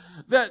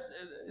that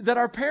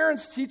our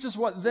parents teach us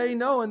what they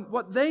know, and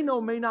what they know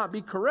may not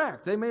be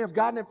correct. They may have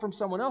gotten it from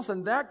someone else,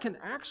 and that can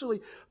actually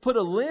put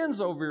a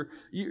lens over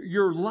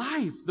your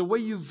life, the way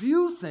you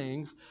view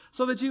things,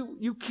 so that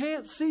you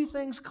can't see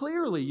things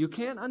clearly. You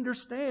can't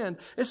understand,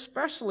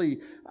 especially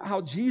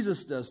how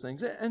Jesus does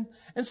things. And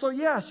so,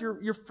 yes,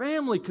 your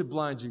family could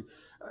blind you.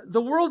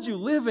 The world you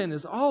live in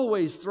is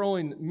always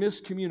throwing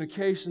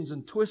miscommunications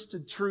and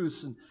twisted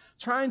truths and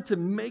trying to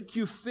make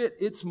you fit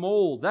its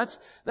mold. That's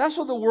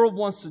what the world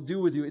wants to do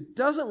with you. It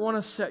doesn't want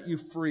to set you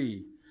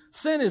free.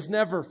 Sin is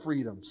never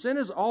freedom. Sin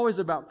is always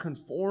about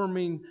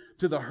conforming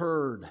to the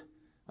herd.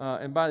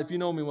 If you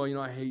know me well, you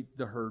know I hate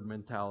the herd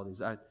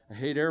mentalities. I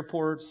hate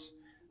airports.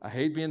 I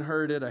hate being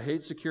herded. I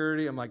hate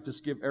security. I'm like,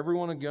 just give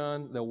everyone a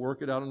gun. They'll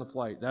work it out on the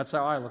flight. That's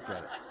how I look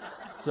at it.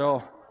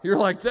 So you're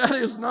like, that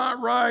is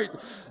not right.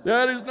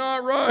 That is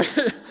not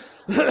right.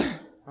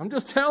 I'm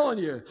just telling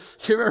you.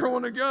 Give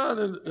everyone a gun.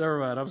 And never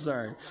mind. I'm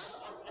sorry.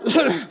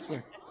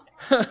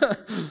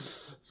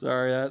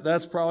 Sorry,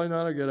 that's probably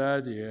not a good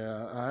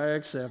idea. I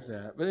accept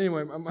that. But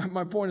anyway,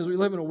 my point is we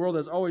live in a world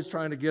that's always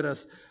trying to get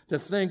us to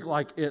think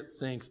like it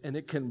thinks, and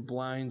it can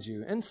blind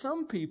you. And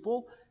some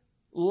people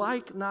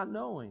like not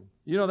knowing.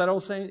 You know that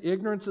old saying,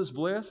 ignorance is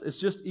bliss? It's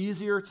just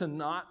easier to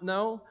not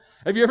know.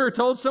 Have you ever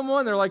told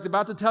someone, they're like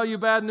about to tell you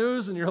bad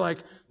news, and you're like,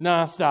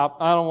 nah, stop.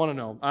 I don't want to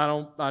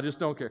know. I just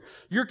don't care.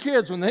 Your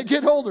kids, when they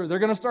get older, they're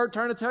going to start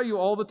trying to tell you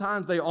all the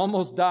times they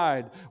almost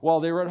died while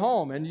they were at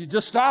home, and you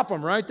just stop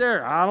them right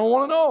there. I don't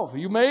want to know. If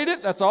you made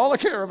it, that's all I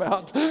care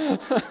about.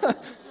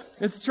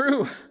 It's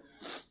true.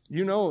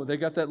 You know, they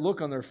got that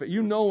look on their face.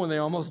 You know when they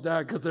almost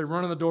died because they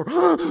run in the door.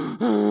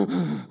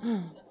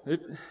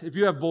 If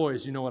you have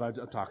boys, you know what I'm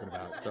talking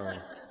about. So,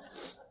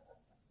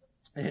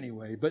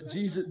 anyway, but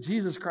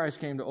Jesus Christ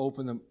came to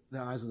open the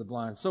eyes of the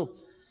blind. So,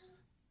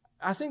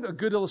 I think a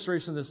good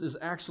illustration of this is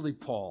actually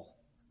Paul.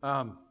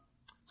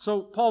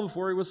 So, Paul,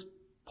 before he was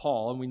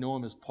Paul, and we know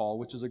him as Paul,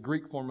 which is a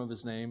Greek form of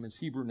his name. His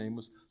Hebrew name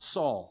was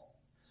Saul.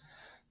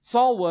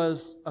 Saul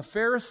was a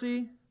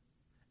Pharisee,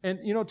 and,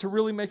 you know, to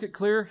really make it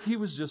clear, he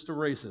was just a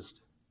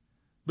racist.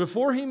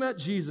 Before he met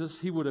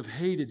Jesus, he would have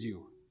hated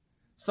you.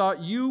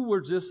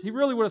 He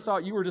really would have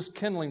thought you were just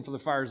kindling for the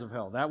fires of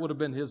hell. That would have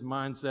been his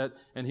mindset,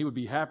 and he would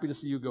be happy to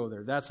see you go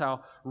there. That's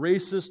how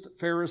racist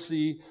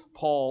Pharisee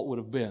Paul would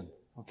have been,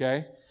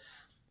 okay?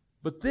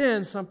 But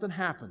then something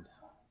happened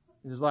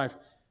in his life.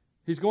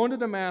 He's going to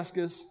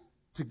Damascus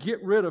to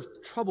get rid of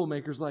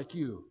troublemakers like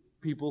you,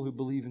 people who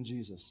believe in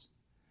Jesus,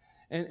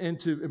 and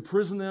to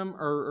imprison them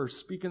or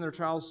speak in their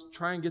trials,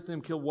 try and get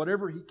them killed,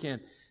 whatever he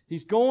can.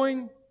 He's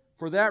going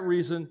for that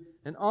reason,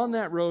 and on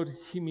that road,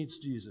 he meets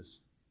Jesus.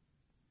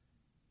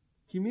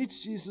 He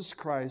meets Jesus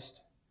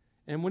Christ,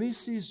 and when he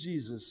sees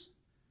Jesus,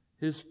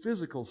 his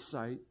physical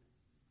sight,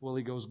 well,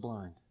 he goes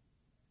blind.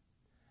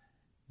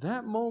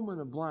 That moment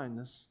of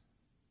blindness,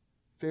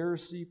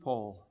 Pharisee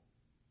Paul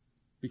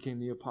became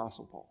the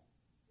Apostle Paul.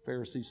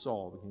 Pharisee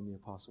Saul became the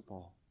Apostle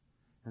Paul.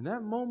 And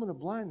that moment of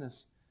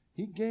blindness,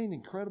 he gained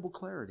incredible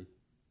clarity.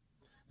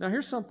 Now,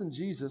 here's something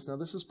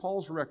this is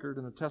Paul's record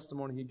in a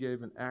testimony he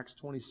gave in Acts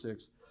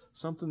 26,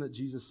 something that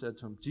Jesus said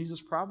to him.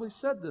 Jesus probably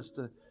said this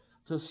to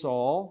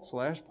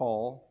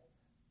Saul/Paul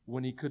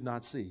when he could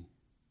not see,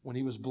 when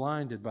he was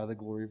blinded by the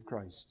glory of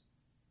Christ.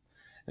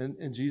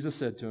 And Jesus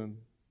said to him,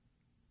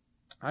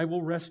 I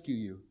will rescue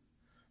you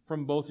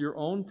from both your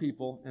own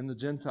people and the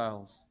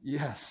Gentiles.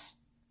 Yes.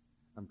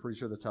 I'm pretty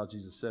sure that's how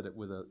Jesus said it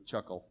with a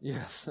chuckle.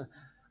 Yes.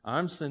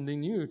 I'm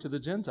sending you to the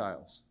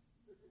Gentiles.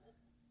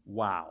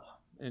 Wow.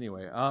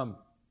 Anyway,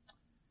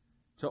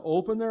 to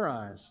open their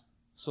eyes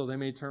so they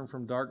may turn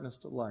from darkness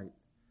to light,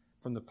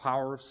 from the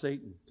power of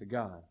Satan to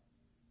God.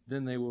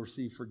 Then they will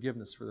receive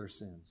forgiveness for their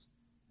sins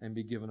and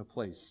be given a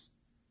place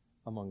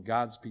among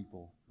God's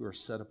people who are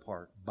set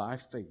apart by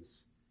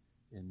faith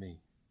in me.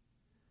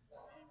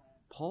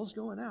 Paul's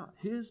going out.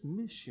 His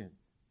mission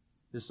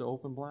is to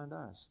open blind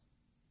eyes,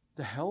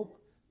 to help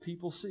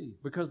people see,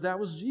 because that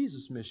was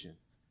Jesus' mission.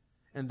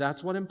 And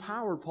that's what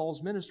empowered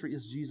Paul's ministry,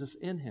 is Jesus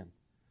in him.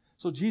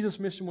 So Jesus'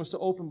 mission was to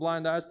open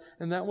blind eyes,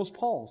 and that was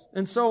Paul's.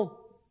 And so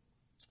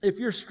if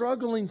you're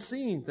struggling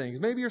seeing things,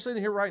 maybe you're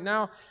sitting here right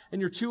now and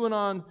you're chewing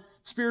on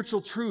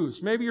spiritual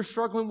truths. Maybe you're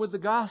struggling with the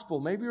gospel.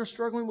 Maybe you're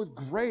struggling with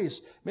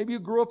grace. Maybe you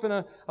grew up in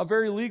a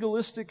very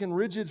legalistic and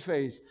rigid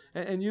faith,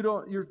 and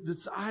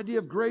this idea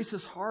of grace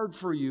is hard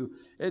for you,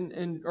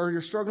 or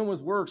you're struggling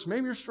with works.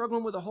 Maybe you're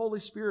struggling with the Holy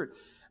Spirit.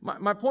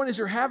 My point is,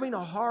 you're having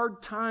a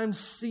hard time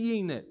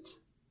seeing it.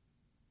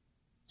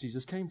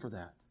 Jesus came for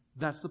that.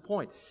 That's the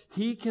point.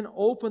 He can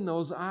open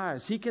those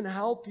eyes. He can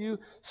help you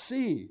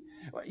see.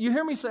 You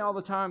hear me say all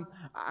the time,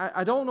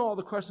 I don't know all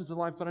the questions in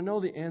life, but I know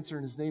the answer,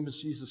 and His name is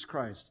Jesus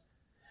Christ.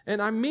 And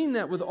I mean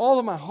that with all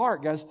of my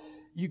heart, guys.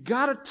 You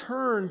got to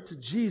turn to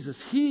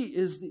Jesus. He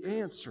is the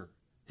answer.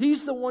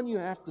 He's the one you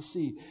have to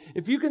see.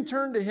 If you can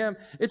turn to Him,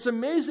 it's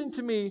amazing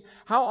to me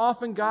how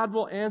often God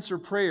will answer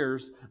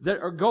prayers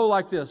that go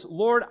like this: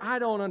 Lord, I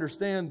don't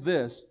understand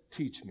this.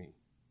 Teach me.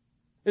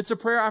 It's a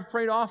prayer I've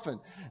prayed often.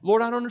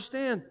 Lord, I don't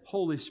understand.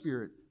 Holy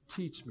Spirit,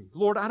 teach me.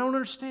 Lord, I don't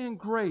understand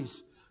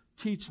grace.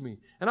 Teach me.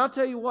 And I'll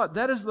tell you what,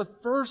 that is the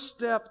first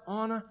step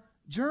on a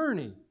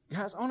journey.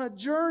 Guys, on a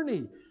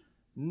journey.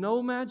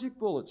 No magic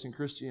bullets in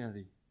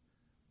Christianity.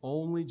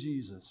 Only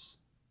Jesus.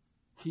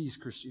 He's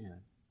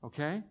Christianity.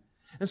 Okay?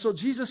 And so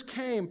Jesus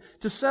came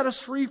to set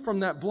us free from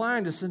that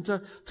blindness and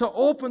to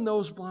open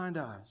those blind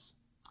eyes.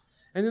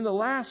 And then the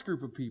last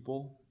group of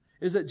people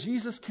is that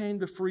Jesus came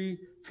to free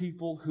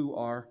people who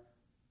are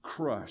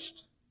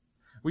crushed.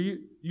 We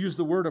use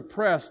the word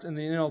oppressed in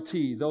the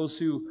NLT, those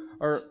who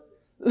are,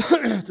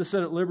 to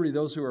set at liberty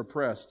those who are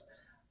oppressed.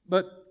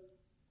 But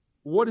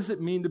what does it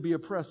mean to be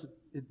oppressed?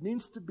 It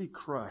means to be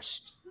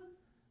crushed.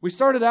 We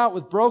started out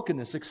with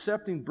brokenness,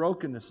 accepting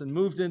brokenness, and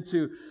moved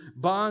into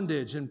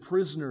bondage and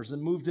prisoners,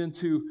 and moved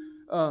into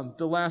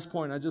the last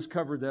point. I just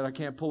covered that. I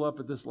can't pull up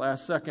at this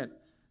last second.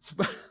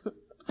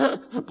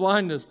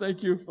 Blindness.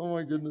 Thank you. Oh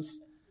my goodness.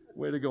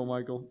 Way to go,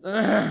 Michael.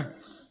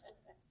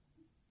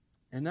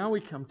 And now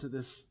we come to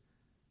this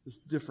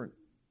different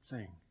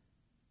thing.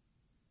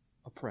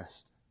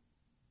 Oppressed.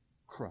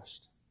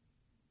 Crushed.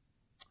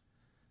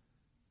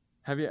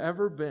 Have you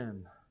ever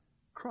been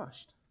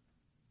crushed?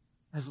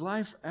 Has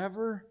life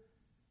ever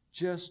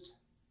just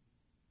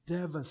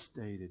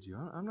devastated you.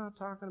 I'm not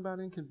talking about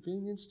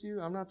inconvenienced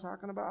you. I'm not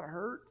talking about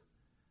hurt.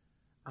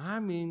 I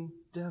mean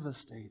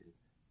devastated,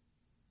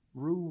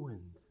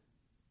 ruined.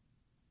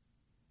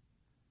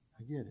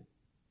 I get it.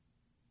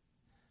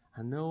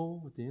 I know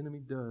what the enemy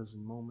does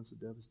in moments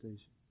of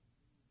devastation.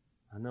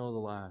 I know the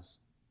lies.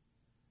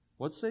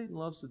 What Satan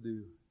loves to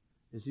do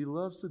is he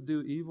loves to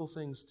do evil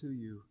things to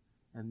you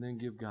and then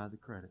give God the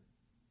credit.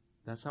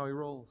 That's how he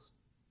rolls.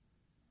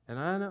 And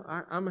I know,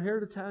 I'm here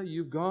to tell you,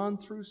 you've gone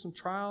through some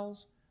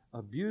trials,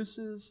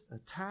 abuses,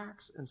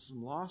 attacks, and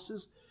some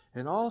losses.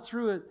 And all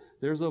through it,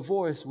 there's a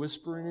voice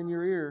whispering in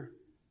your ear,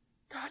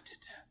 God did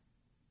that.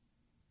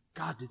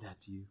 God did that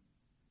to you.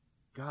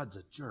 God's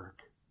a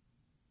jerk.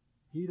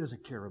 He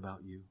doesn't care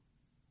about you.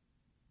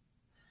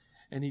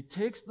 And he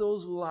takes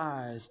those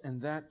lies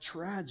and that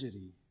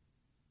tragedy,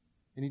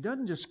 and he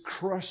doesn't just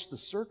crush the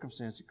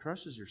circumstance, he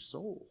crushes your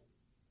soul.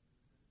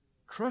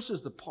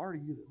 Crushes the part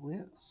of you that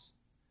lives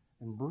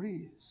and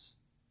breathes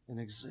and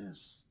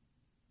exists.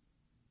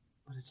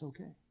 But it's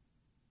okay.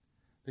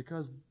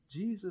 Because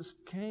Jesus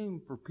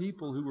came for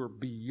people who were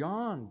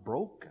beyond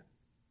broken.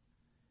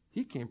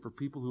 He came for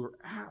people who were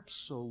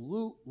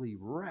absolutely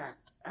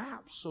wrecked,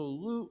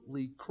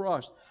 absolutely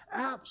crushed,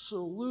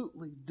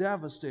 absolutely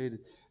devastated.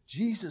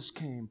 Jesus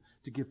came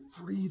to give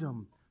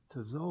freedom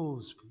to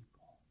those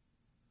people.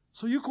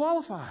 So you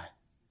qualify.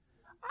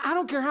 I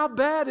don't care how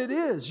bad it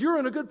is. You're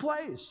in a good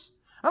place.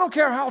 I don't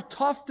care how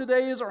tough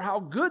today is or how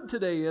good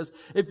today is.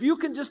 If you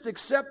can just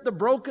accept the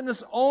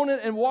brokenness, own it,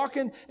 and walk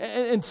in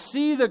and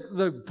see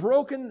the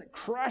broken,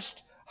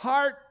 crushed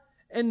heart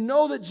and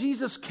know that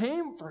Jesus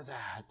came for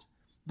that,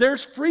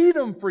 there's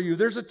freedom for you.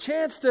 There's a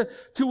chance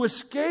to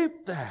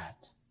escape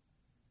that.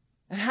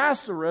 It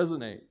has to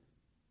resonate.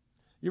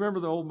 You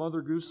remember the old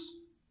Mother Goose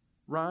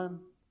rhyme?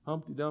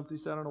 Humpty Dumpty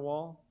sat on a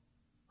wall.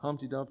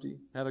 Humpty Dumpty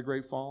had a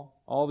great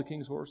fall. All the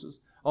king's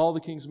horses, all the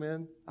king's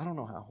men. I don't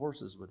know how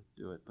horses would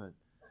do it, but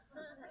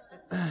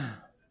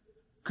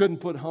couldn't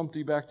put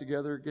Humpty back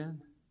together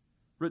again.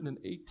 Written in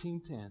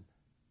 1810.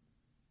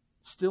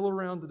 Still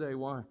around today.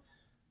 Why?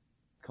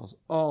 Because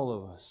all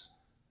of us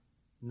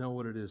know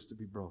what it is to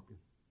be broken.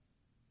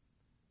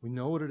 We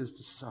know what it is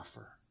to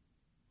suffer,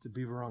 to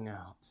be wrung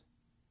out.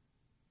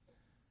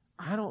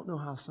 I don't know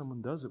how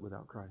someone does it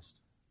without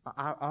Christ.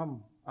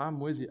 I'm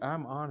with you.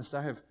 I'm honest.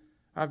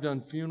 I've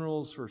done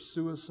funerals for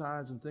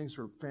suicides and things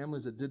for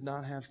families that did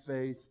not have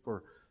faith,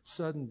 for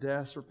sudden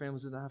deaths for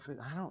families that did not have faith.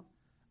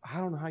 I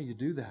don't know how you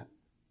do that.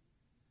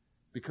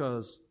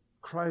 Because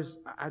Christ,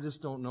 I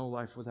just don't know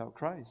life without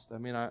Christ. I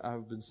mean,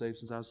 I've been saved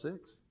since I was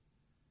 6.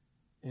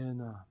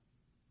 And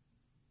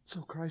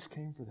so Christ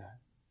came for that.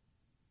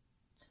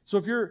 So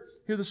if you're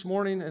here this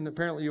morning, and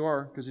apparently you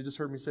are, because you just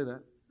heard me say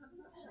that,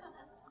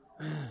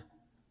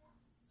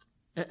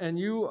 and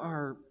you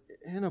are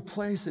in a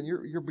place and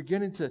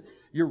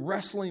you're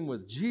wrestling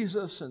with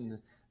Jesus and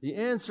the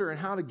answer and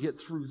how to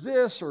get through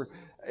this, or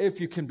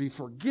if you can be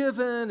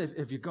forgiven,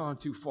 if you've gone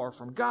too far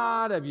from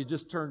God, have you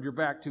just turned your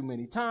back too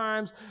many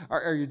times,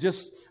 are you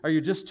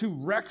just too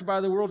wrecked by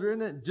the world you're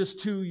in, it, just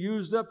too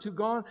used up, too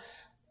gone?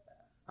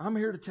 I'm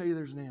here to tell you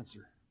there's an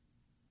answer.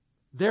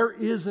 There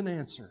is an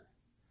answer.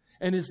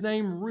 And His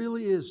name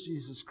really is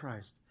Jesus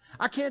Christ.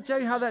 I can't tell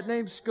you how that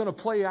name's going to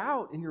play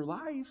out in your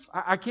life.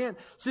 I can't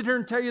sit here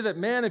and tell you that,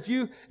 man, if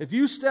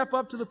you step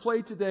up to the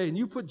plate today and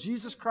you put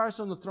Jesus Christ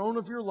on the throne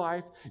of your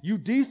life, you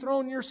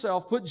dethrone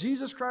yourself, put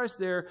Jesus Christ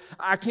there,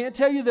 I can't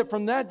tell you that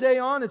from that day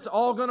on it's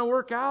all going to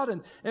work out.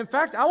 And in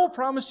fact, I will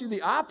promise you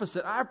the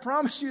opposite. I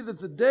promise you that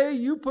the day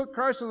you put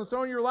Christ on the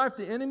throne of your life,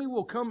 the enemy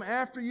will come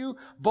after you,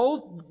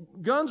 both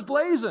guns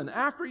blazing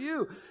after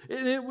you.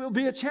 It will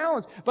be a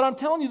challenge. But I'm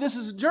telling you, this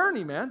is a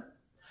journey, man.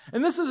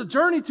 And this is a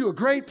journey to a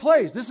great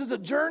place. This is a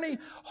journey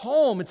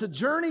home. It's a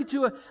journey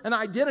to an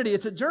identity.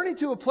 It's a journey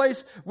to a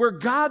place where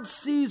God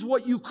sees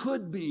what you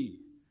could be.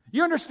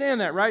 You understand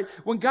that, right?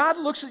 When God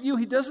looks at you,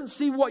 He doesn't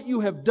see what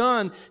you have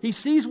done. He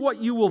sees what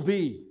you will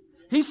be.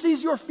 He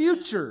sees your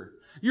future,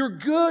 your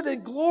good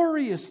and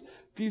glorious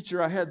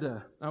future.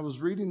 I was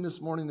reading this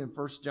morning in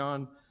 1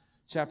 John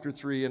chapter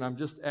 3, and I'm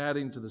just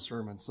adding to the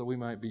sermon, so we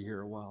might be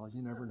here a while.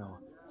 You never know.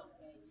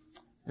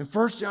 In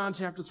 1 John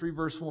chapter 3,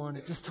 verse 1,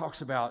 it just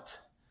talks about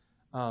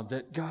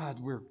that God,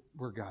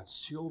 we're God's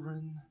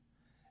children,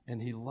 and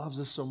He loves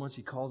us so much,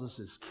 He calls us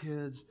His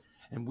kids,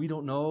 and we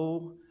don't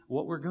know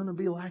what we're going to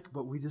be like,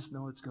 but we just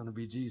know it's going to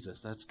be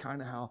Jesus. That's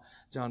kind of how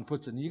John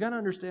puts it. And you got to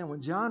understand,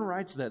 when John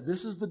writes that,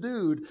 this is the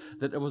dude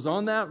that was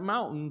on that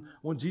mountain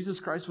when Jesus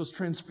Christ was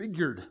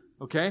transfigured,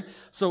 okay?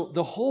 So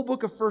the whole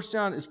book of 1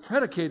 John is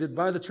predicated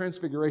by the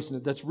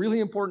transfiguration. That's really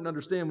important to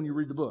understand when you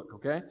read the book,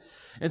 okay?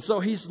 And so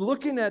he's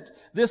looking at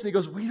this, and he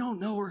goes, we don't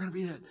know we're going to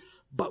be that.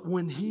 But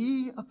when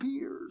He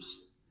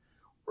appears,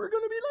 we're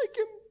going to be like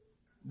Him.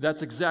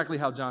 That's exactly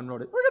how John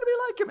wrote it. We're going to be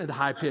like Him in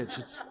high pitch.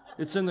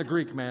 It's in the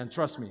Greek, man.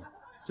 Trust me.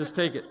 Just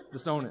take it.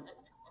 Just own it.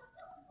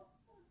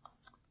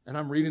 And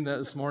I'm reading that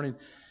this morning,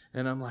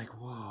 and I'm like,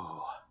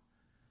 whoa.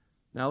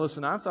 Now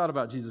listen, I've thought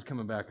about Jesus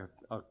coming back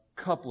a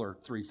couple or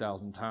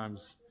 3,000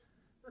 times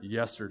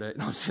yesterday.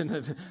 No,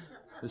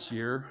 this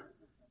year.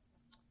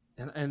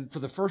 And for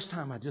the first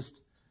time, I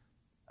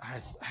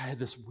had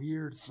this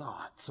weird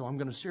thought. So I'm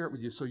going to share it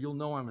with you so you'll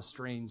know I'm a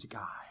strange guy.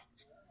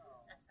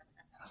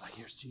 And I was like,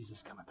 here's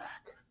Jesus coming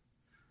back.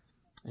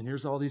 And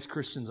here's all these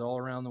Christians all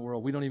around the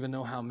world. We don't even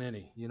know how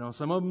many.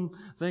 Some of them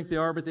think they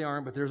are, but they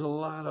aren't. But there's a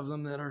lot of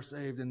them that are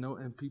saved,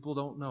 and people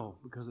don't know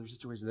because of their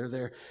situation. They're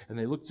there, and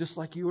they look just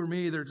like you or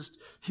me. They're just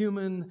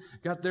human,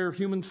 got their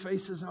human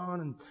faces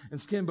on and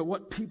skin. But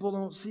what people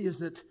don't see is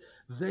that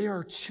they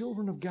are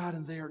children of God,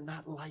 and they are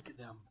not like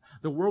them.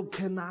 The world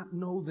cannot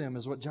know them,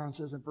 is what John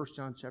says in 1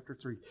 John chapter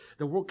 3.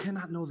 The world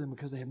cannot know them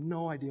because they have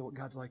no idea what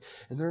God's like.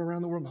 And they're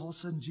around the world, and all of a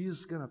sudden Jesus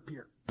is going to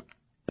appear.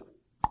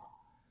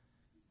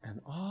 And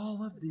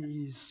all of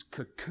these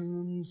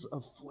cocoons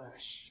of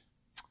flesh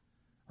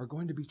are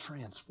going to be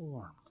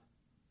transformed.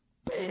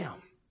 Bam!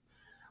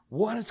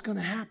 What is going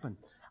to happen?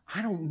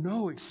 I don't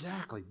know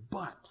exactly,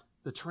 but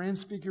the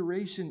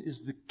transfiguration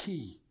is the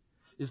key,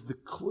 is the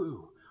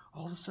clue.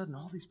 All of a sudden,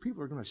 all these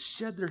people are going to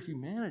shed their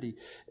humanity,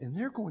 and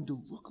they're going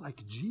to look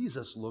like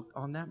Jesus looked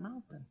on that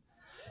mountain.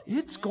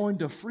 It's going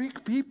to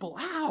freak people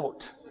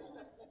out.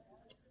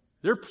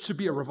 There should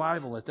be a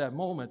revival at that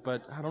moment,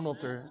 but I don't know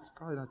if it's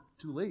probably not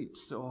too late.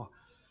 So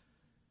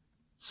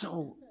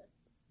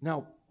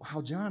now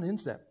how John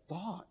ends that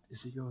thought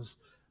is he goes,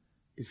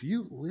 if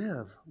you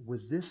live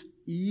with this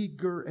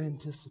eager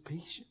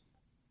anticipation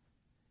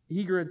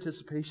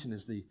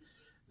is the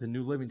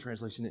New Living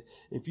Translation.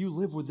 If you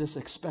live with this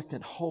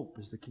expectant hope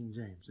is the King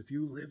James. If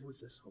you live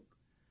with this hope,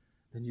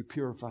 then you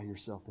purify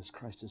yourself as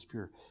Christ is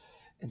pure.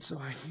 And so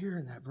I hear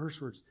in that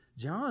verse where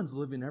John's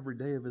living every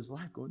day of his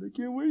life going, I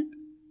can't wait.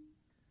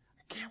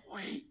 I can't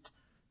wait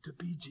to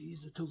be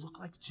Jesus, to look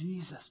like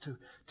Jesus, to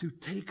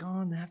take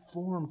on that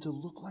form, to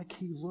look like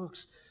He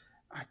looks.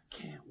 I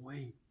can't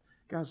wait.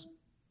 Guys,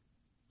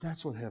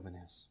 that's what heaven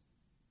is.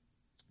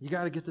 You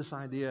got to get this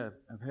idea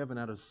of heaven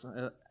out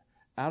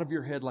of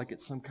your head like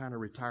it's some kind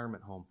of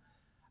retirement home.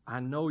 I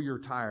know you're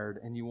tired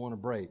and you want a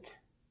break,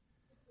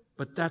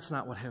 but that's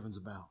not what heaven's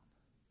about.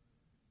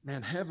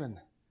 Man, heaven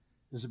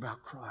is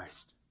about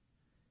Christ.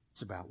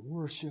 It's about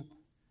worship.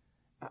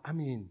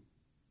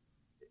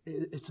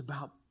 It's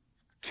about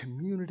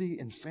community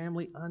and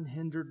family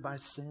unhindered by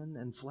sin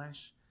and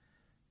flesh.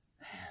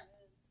 Man,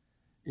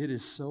 it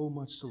is so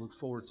much to look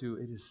forward to.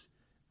 It is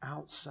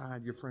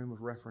outside your frame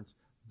of reference,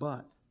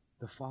 but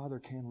the Father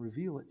can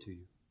reveal it to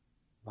you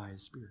by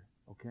His Spirit,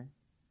 okay?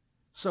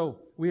 So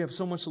we have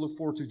so much to look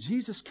forward to.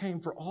 Jesus came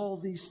for all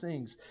these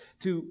things,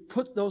 to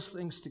put those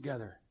things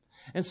together.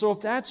 And so if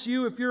that's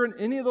you, if you're in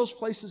any of those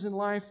places in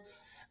life,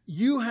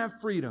 you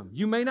have freedom.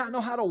 You may not know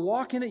how to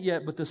walk in it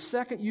yet, but the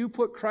second you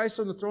put Christ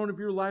on the throne of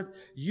your life,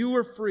 you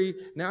are free.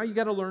 Now you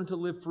got to learn to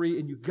live free,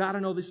 and you got to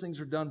know these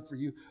things are done for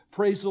you.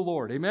 Praise the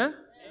Lord. Amen?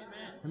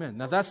 Amen. Amen.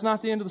 Now that's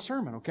not the end of the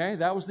sermon, okay?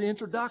 That was the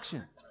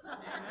introduction.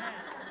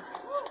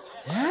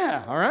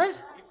 Yeah, all right?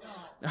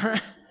 All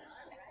right.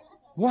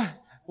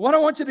 What I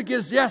want you to get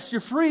is, yes,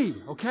 you're free,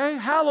 okay?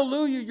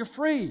 Hallelujah, you're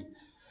free.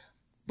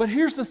 But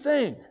here's the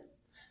thing.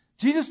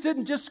 Jesus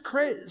didn't just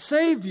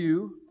save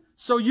you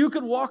so you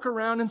could walk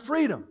around in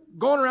freedom.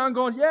 Going around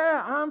going,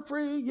 yeah, I'm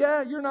free.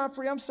 Yeah, you're not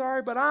free. I'm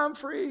sorry, but I'm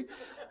free.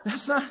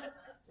 It's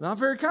not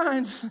very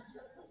kind.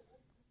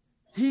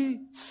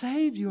 He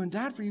saved you and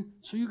died for you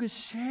so you could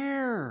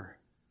share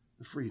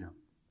the freedom.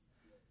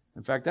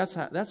 In fact, I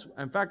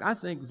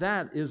think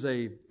that is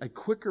a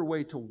quicker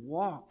way to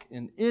walk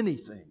in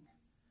anything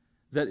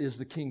that is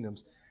the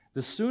kingdom's.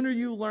 The sooner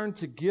you learn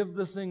to give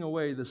the thing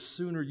away, the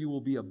sooner you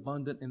will be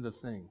abundant in the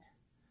thing.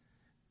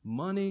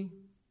 Money,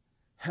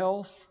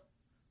 health,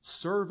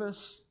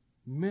 service,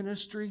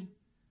 ministry,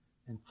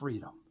 and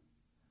freedom.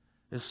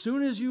 As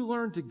soon as you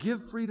learn to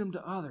give freedom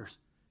to others,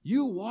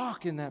 you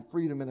walk in that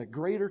freedom in a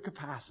greater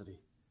capacity.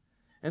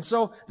 And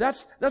so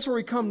that's where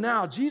we come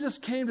now. Jesus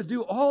came to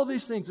do all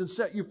these things and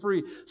set you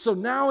free. So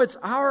now it's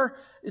our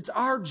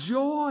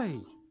joy,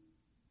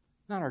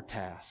 not our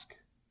task,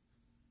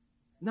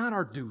 not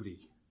our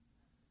duty.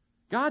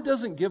 God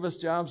doesn't give us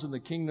jobs in the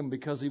kingdom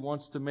because He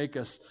wants to make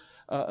us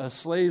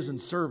slaves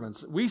and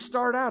servants. We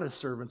start out as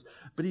servants,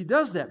 but He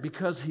does that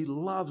because He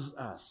loves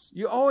us.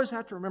 You always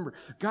have to remember,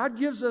 God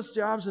gives us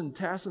jobs and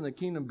tasks in the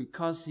kingdom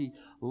because He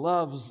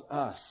loves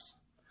us.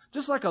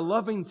 Just like a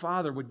loving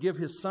father would give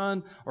his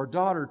son or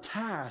daughter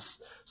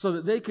tasks so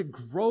that they could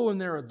grow in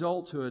their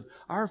adulthood,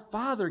 our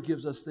Father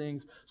gives us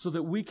things so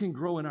that we can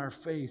grow in our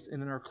faith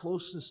and in our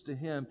closeness to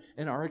Him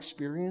and our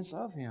experience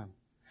of Him.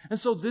 And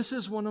so this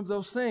is one of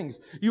those things.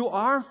 You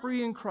are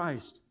free in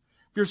Christ.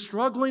 If you're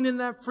struggling in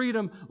that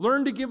freedom,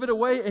 learn to give it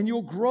away and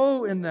you'll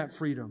grow in that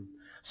freedom.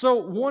 So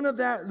one of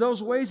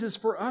those ways is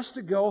for us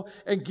to go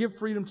and give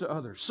freedom to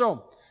others.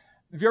 So,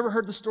 have you ever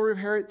heard the story of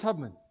Harriet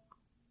Tubman?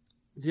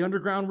 The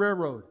Underground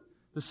Railroad,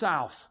 the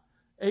South,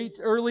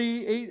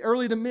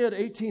 early to mid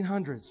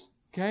 1800s.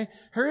 Okay,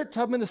 Harriet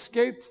Tubman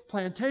escaped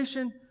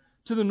plantation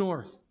to the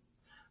north.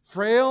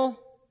 Frail,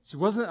 she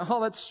wasn't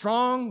all that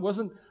strong,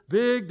 wasn't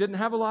big, didn't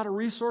have a lot of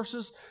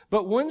resources.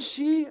 But when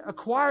she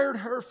acquired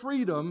her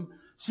freedom,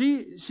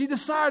 she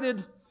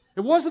decided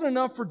it wasn't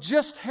enough for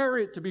just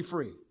Harriet to be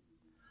free.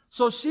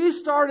 So she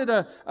started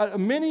a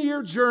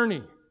many-year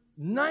journey.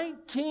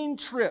 19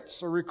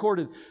 trips are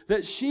recorded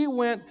that she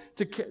went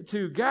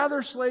to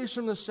gather slaves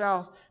from the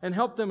South and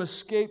help them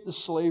escape the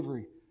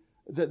slavery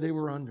that they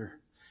were under.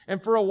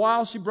 And for a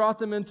while, she brought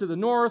them into the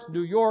North,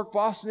 New York,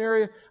 Boston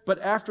area. But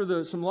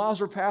after some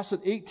laws were passed in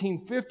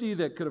 1850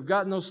 that could have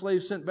gotten those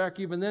slaves sent back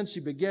even then, she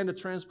began to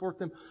transport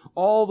them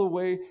all the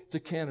way to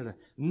Canada.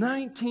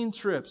 19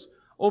 trips,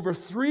 over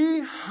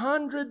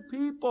 300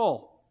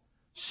 people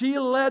she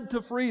led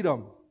to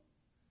freedom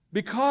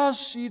because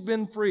she'd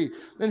been free.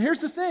 And here's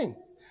the thing.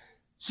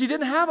 She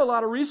didn't have a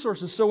lot of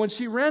resources, so when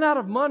she ran out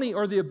of money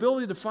or the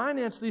ability to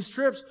finance these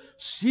trips,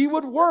 she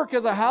would work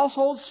as a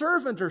household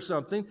servant or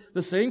something,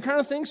 the same kind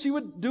of thing she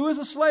would do as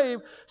a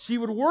slave. She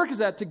would work as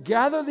that to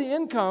gather the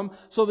income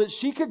so that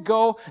she could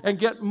go and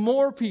get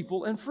more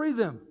people and free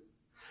them.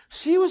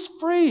 She was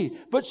free,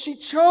 but she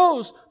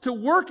chose to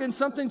work in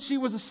something she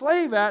was a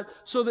slave at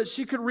so that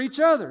she could reach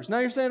others. Now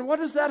you're saying, what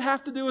does that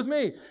have to do with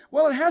me?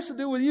 Well, it has to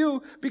do with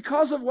you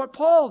because of what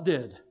Paul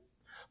did.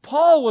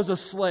 Paul was a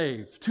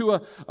slave to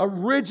a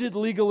rigid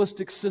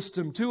legalistic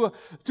system, to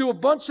a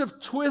bunch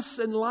of twists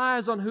and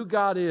lies on who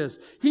God is.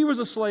 He was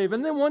a slave.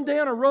 And then one day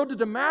on a road to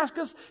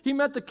Damascus, he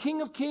met the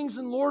King of Kings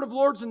and Lord of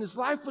Lords, and his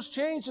life was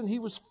changed and he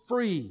was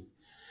free.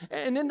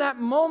 And in that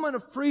moment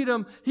of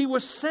freedom, he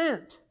was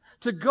sent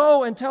to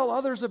go and tell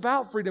others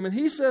about freedom. And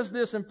he says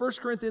this in 1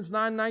 Corinthians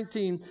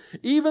 9:19,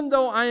 even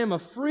though I am a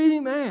free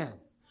man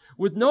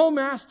with no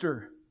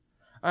master,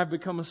 I have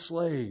become a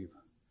slave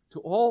to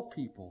all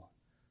people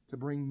to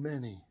bring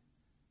many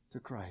to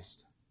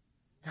Christ.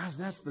 Guys,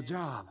 that's the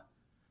job.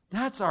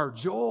 That's our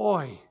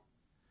joy.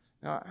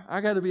 Now,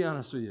 I got to be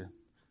honest with you.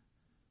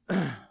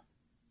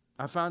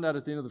 I found out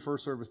at the end of the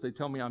first service, they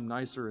tell me I'm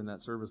nicer in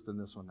that service than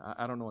this one.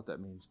 I don't know what that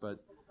means, but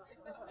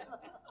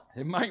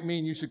it might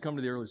mean you should come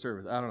to the early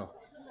service. I don't know.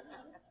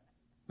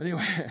 But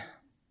anyway,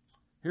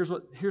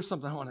 here's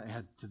something I want to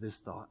add to this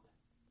thought.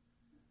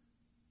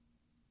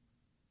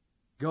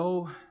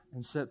 Go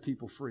and set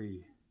people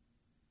free.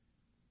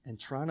 And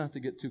try not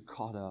to get too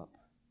caught up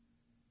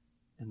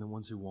in the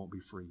ones who won't be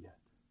free yet.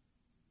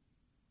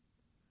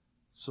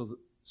 So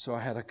I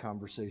had a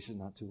conversation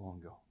not too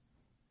long ago.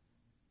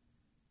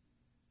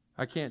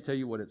 I can't tell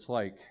you what it's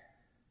like,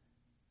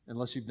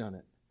 unless you've done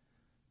it,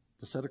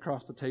 to sit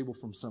across the table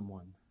from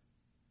someone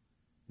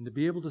and to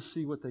be able to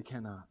see what they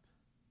cannot.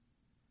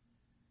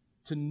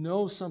 To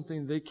know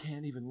something they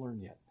can't even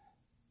learn yet.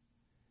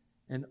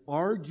 And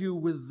argue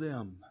with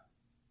them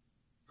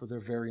for their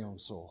very own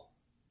soul.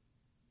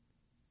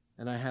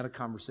 And I had a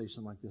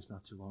conversation like this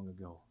not too long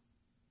ago.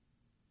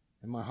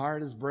 And my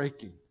heart is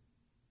breaking.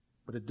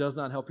 But it does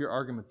not help your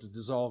argument to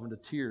dissolve into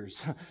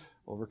tears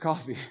over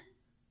coffee.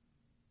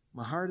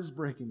 My heart is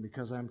breaking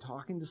because I'm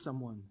talking to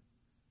someone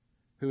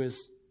who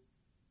has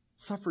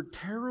suffered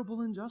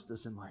terrible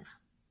injustice in life.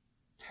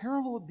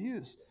 Terrible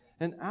abuse.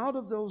 And out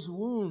of those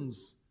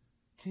wounds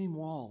came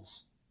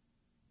walls.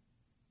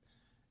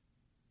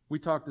 We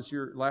talked this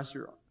year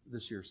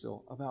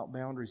still, about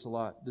boundaries a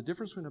lot. The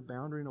difference between a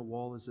boundary and a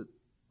wall is that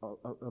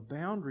a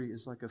boundary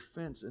is like a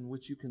fence in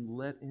which you can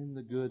let in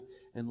the good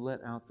and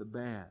let out the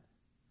bad.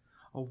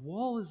 A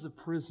wall is a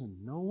prison.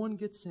 No one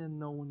gets in,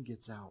 no one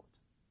gets out.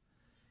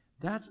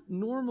 That's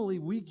normally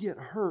we get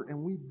hurt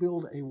and we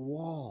build a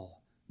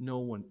wall. No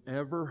one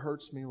ever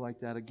hurts me like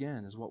that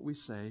again, is what we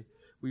say.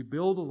 We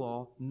build a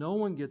wall. No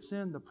one gets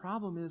in. The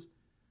problem is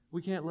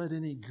we can't let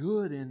any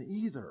good in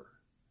either.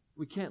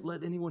 We can't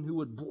let anyone who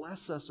would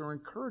bless us or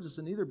encourage us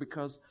in either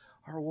because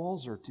our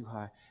walls are too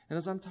high. And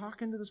as I'm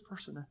talking to this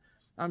person,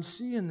 I'm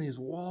seeing these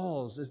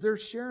walls as they're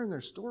sharing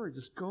their story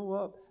just go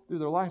up through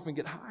their life and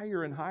get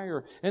higher and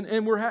higher. And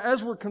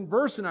as we're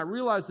conversing, I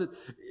realize that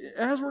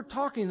as we're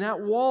talking, that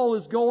wall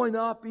is going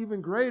up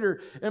even greater.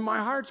 And my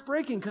heart's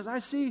breaking because I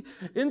see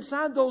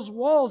inside those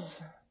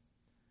walls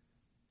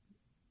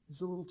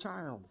is a little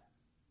child.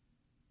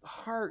 The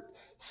heart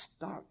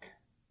stuck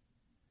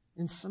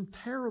in some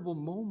terrible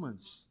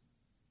moments.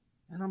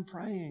 And I'm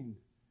praying,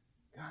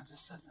 God,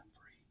 just set them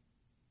free.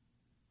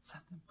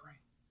 Set them free.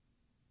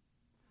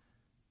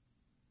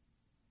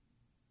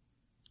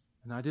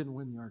 And I didn't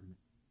win the argument.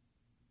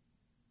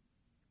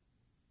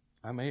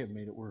 I may have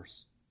made it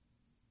worse.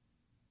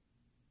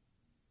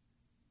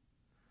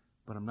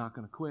 But I'm not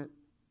going to quit.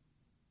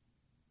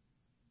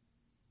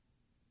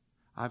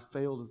 I've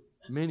failed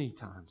many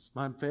times.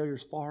 My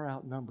failures far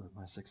outnumber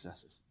my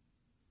successes.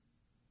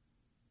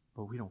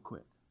 But we don't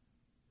quit.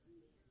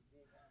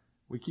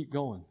 We keep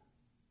going.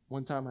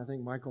 One time, I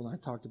think Michael and I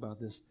talked about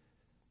this.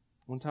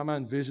 One time I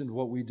envisioned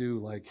what we do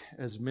like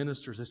as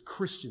ministers, as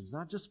Christians,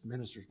 not just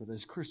ministers, but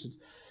as Christians.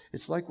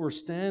 It's like we're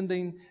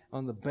standing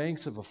on the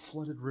banks of a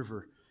flooded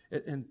river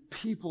and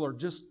people are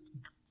just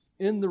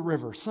in the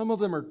river. Some of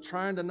them are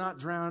trying to not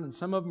drown and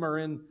some of them are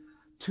in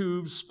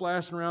tubes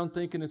splashing around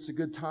thinking it's a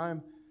good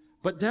time.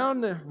 But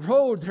down the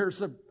road,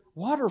 there's a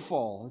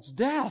waterfall. It's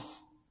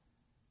death.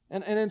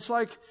 And it's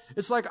like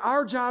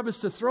our job is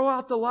to throw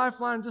out the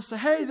lifeline and just say,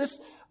 hey,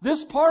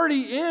 this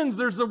party ends.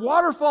 There's a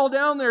waterfall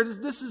down there.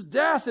 This is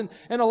death. And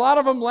a lot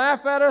of them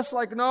laugh at us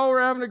like, no, we're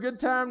having a good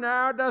time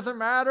now. It doesn't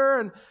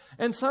matter.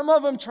 And some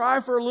of them try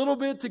for a little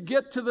bit to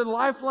get to the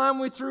lifeline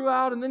we threw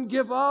out and then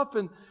give up.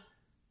 And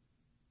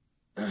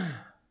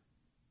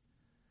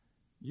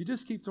you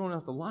just keep throwing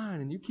out the line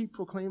and you keep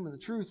proclaiming the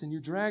truth and you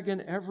drag in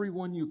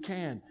everyone you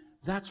can.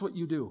 That's what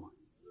you do.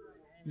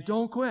 You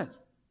don't quit.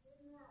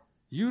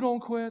 You don't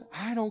quit.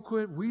 I don't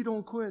quit. We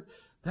don't quit.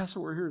 That's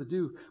what we're here to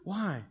do.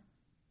 Why?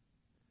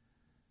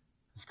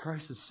 Because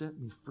Christ has set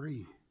me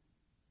free.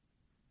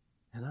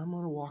 And I'm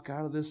going to walk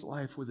out of this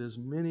life with as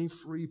many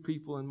free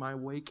people in my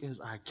wake as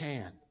I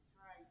can.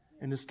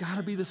 And it's got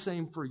to be the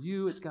same for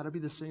you. It's got to be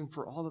the same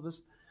for all of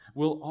us.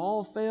 We'll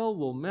all fail.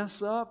 We'll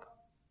mess up.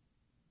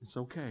 It's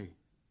okay.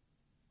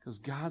 Because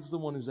God's the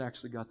one who's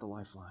actually got the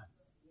lifeline.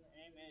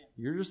 Amen.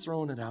 You're just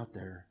throwing it out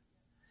there.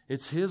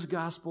 It's His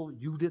gospel.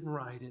 You didn't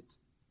write it.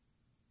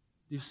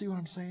 Do you see what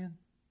I'm saying?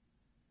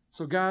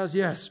 So guys,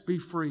 yes, be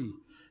free.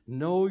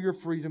 Know your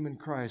freedom in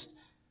Christ,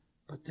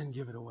 but then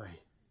give it away.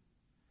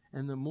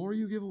 And the more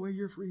you give away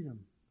your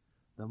freedom,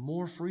 the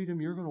more freedom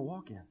you're going to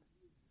walk in.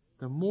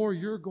 The more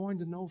you're going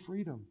to know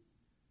freedom.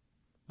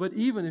 But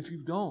even if you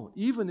don't,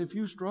 even if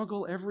you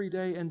struggle every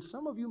day, and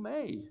some of you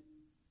may,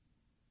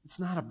 it's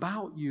not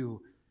about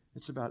you.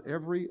 It's about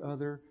every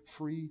other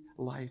free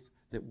life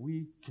that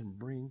we can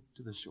bring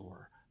to the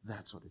shore.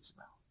 That's what it's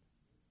about.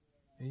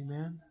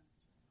 Amen?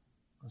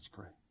 Let's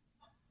pray.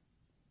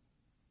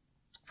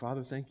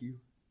 Father, thank you.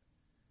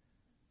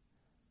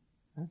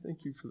 I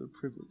thank you for the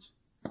privilege.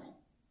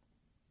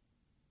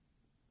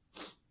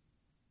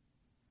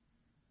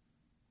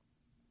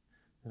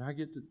 And I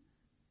get to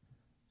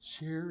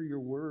share your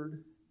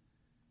word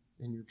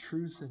and your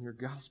truth and your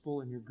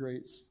gospel and your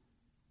grace.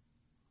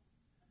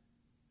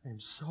 I am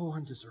so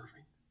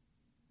undeserving.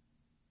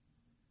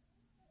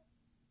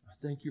 I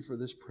thank you for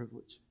this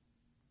privilege.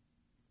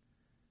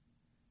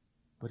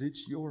 But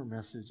it's your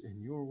message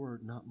and your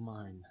word, not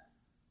mine.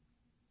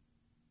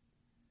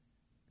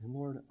 And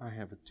Lord, I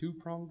have a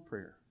two-pronged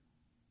prayer.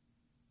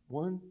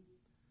 One,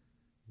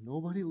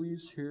 nobody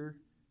leaves here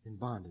in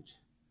bondage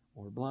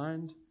or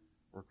blind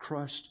or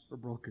crushed or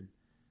broken.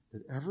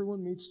 That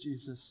everyone meets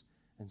Jesus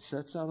and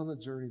sets out on the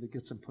journey that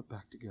gets them put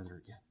back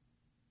together again.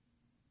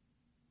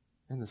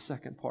 And the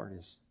second part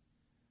is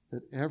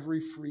that every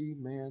free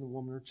man,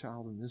 woman, or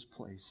child in this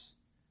place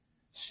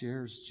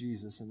shares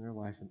Jesus in their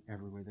life in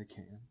every way they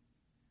can.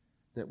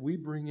 That we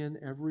bring in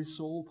every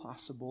soul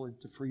possible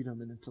into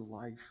freedom and into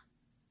life.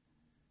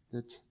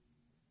 That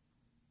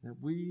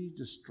we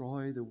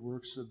destroy the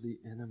works of the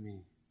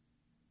enemy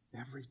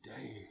every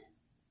day.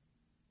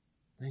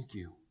 Thank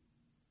you.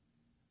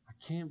 I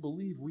can't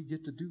believe we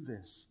get to do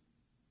this.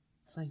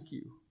 Thank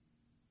you.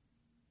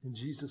 In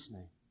Jesus'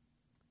 name,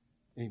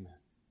 amen.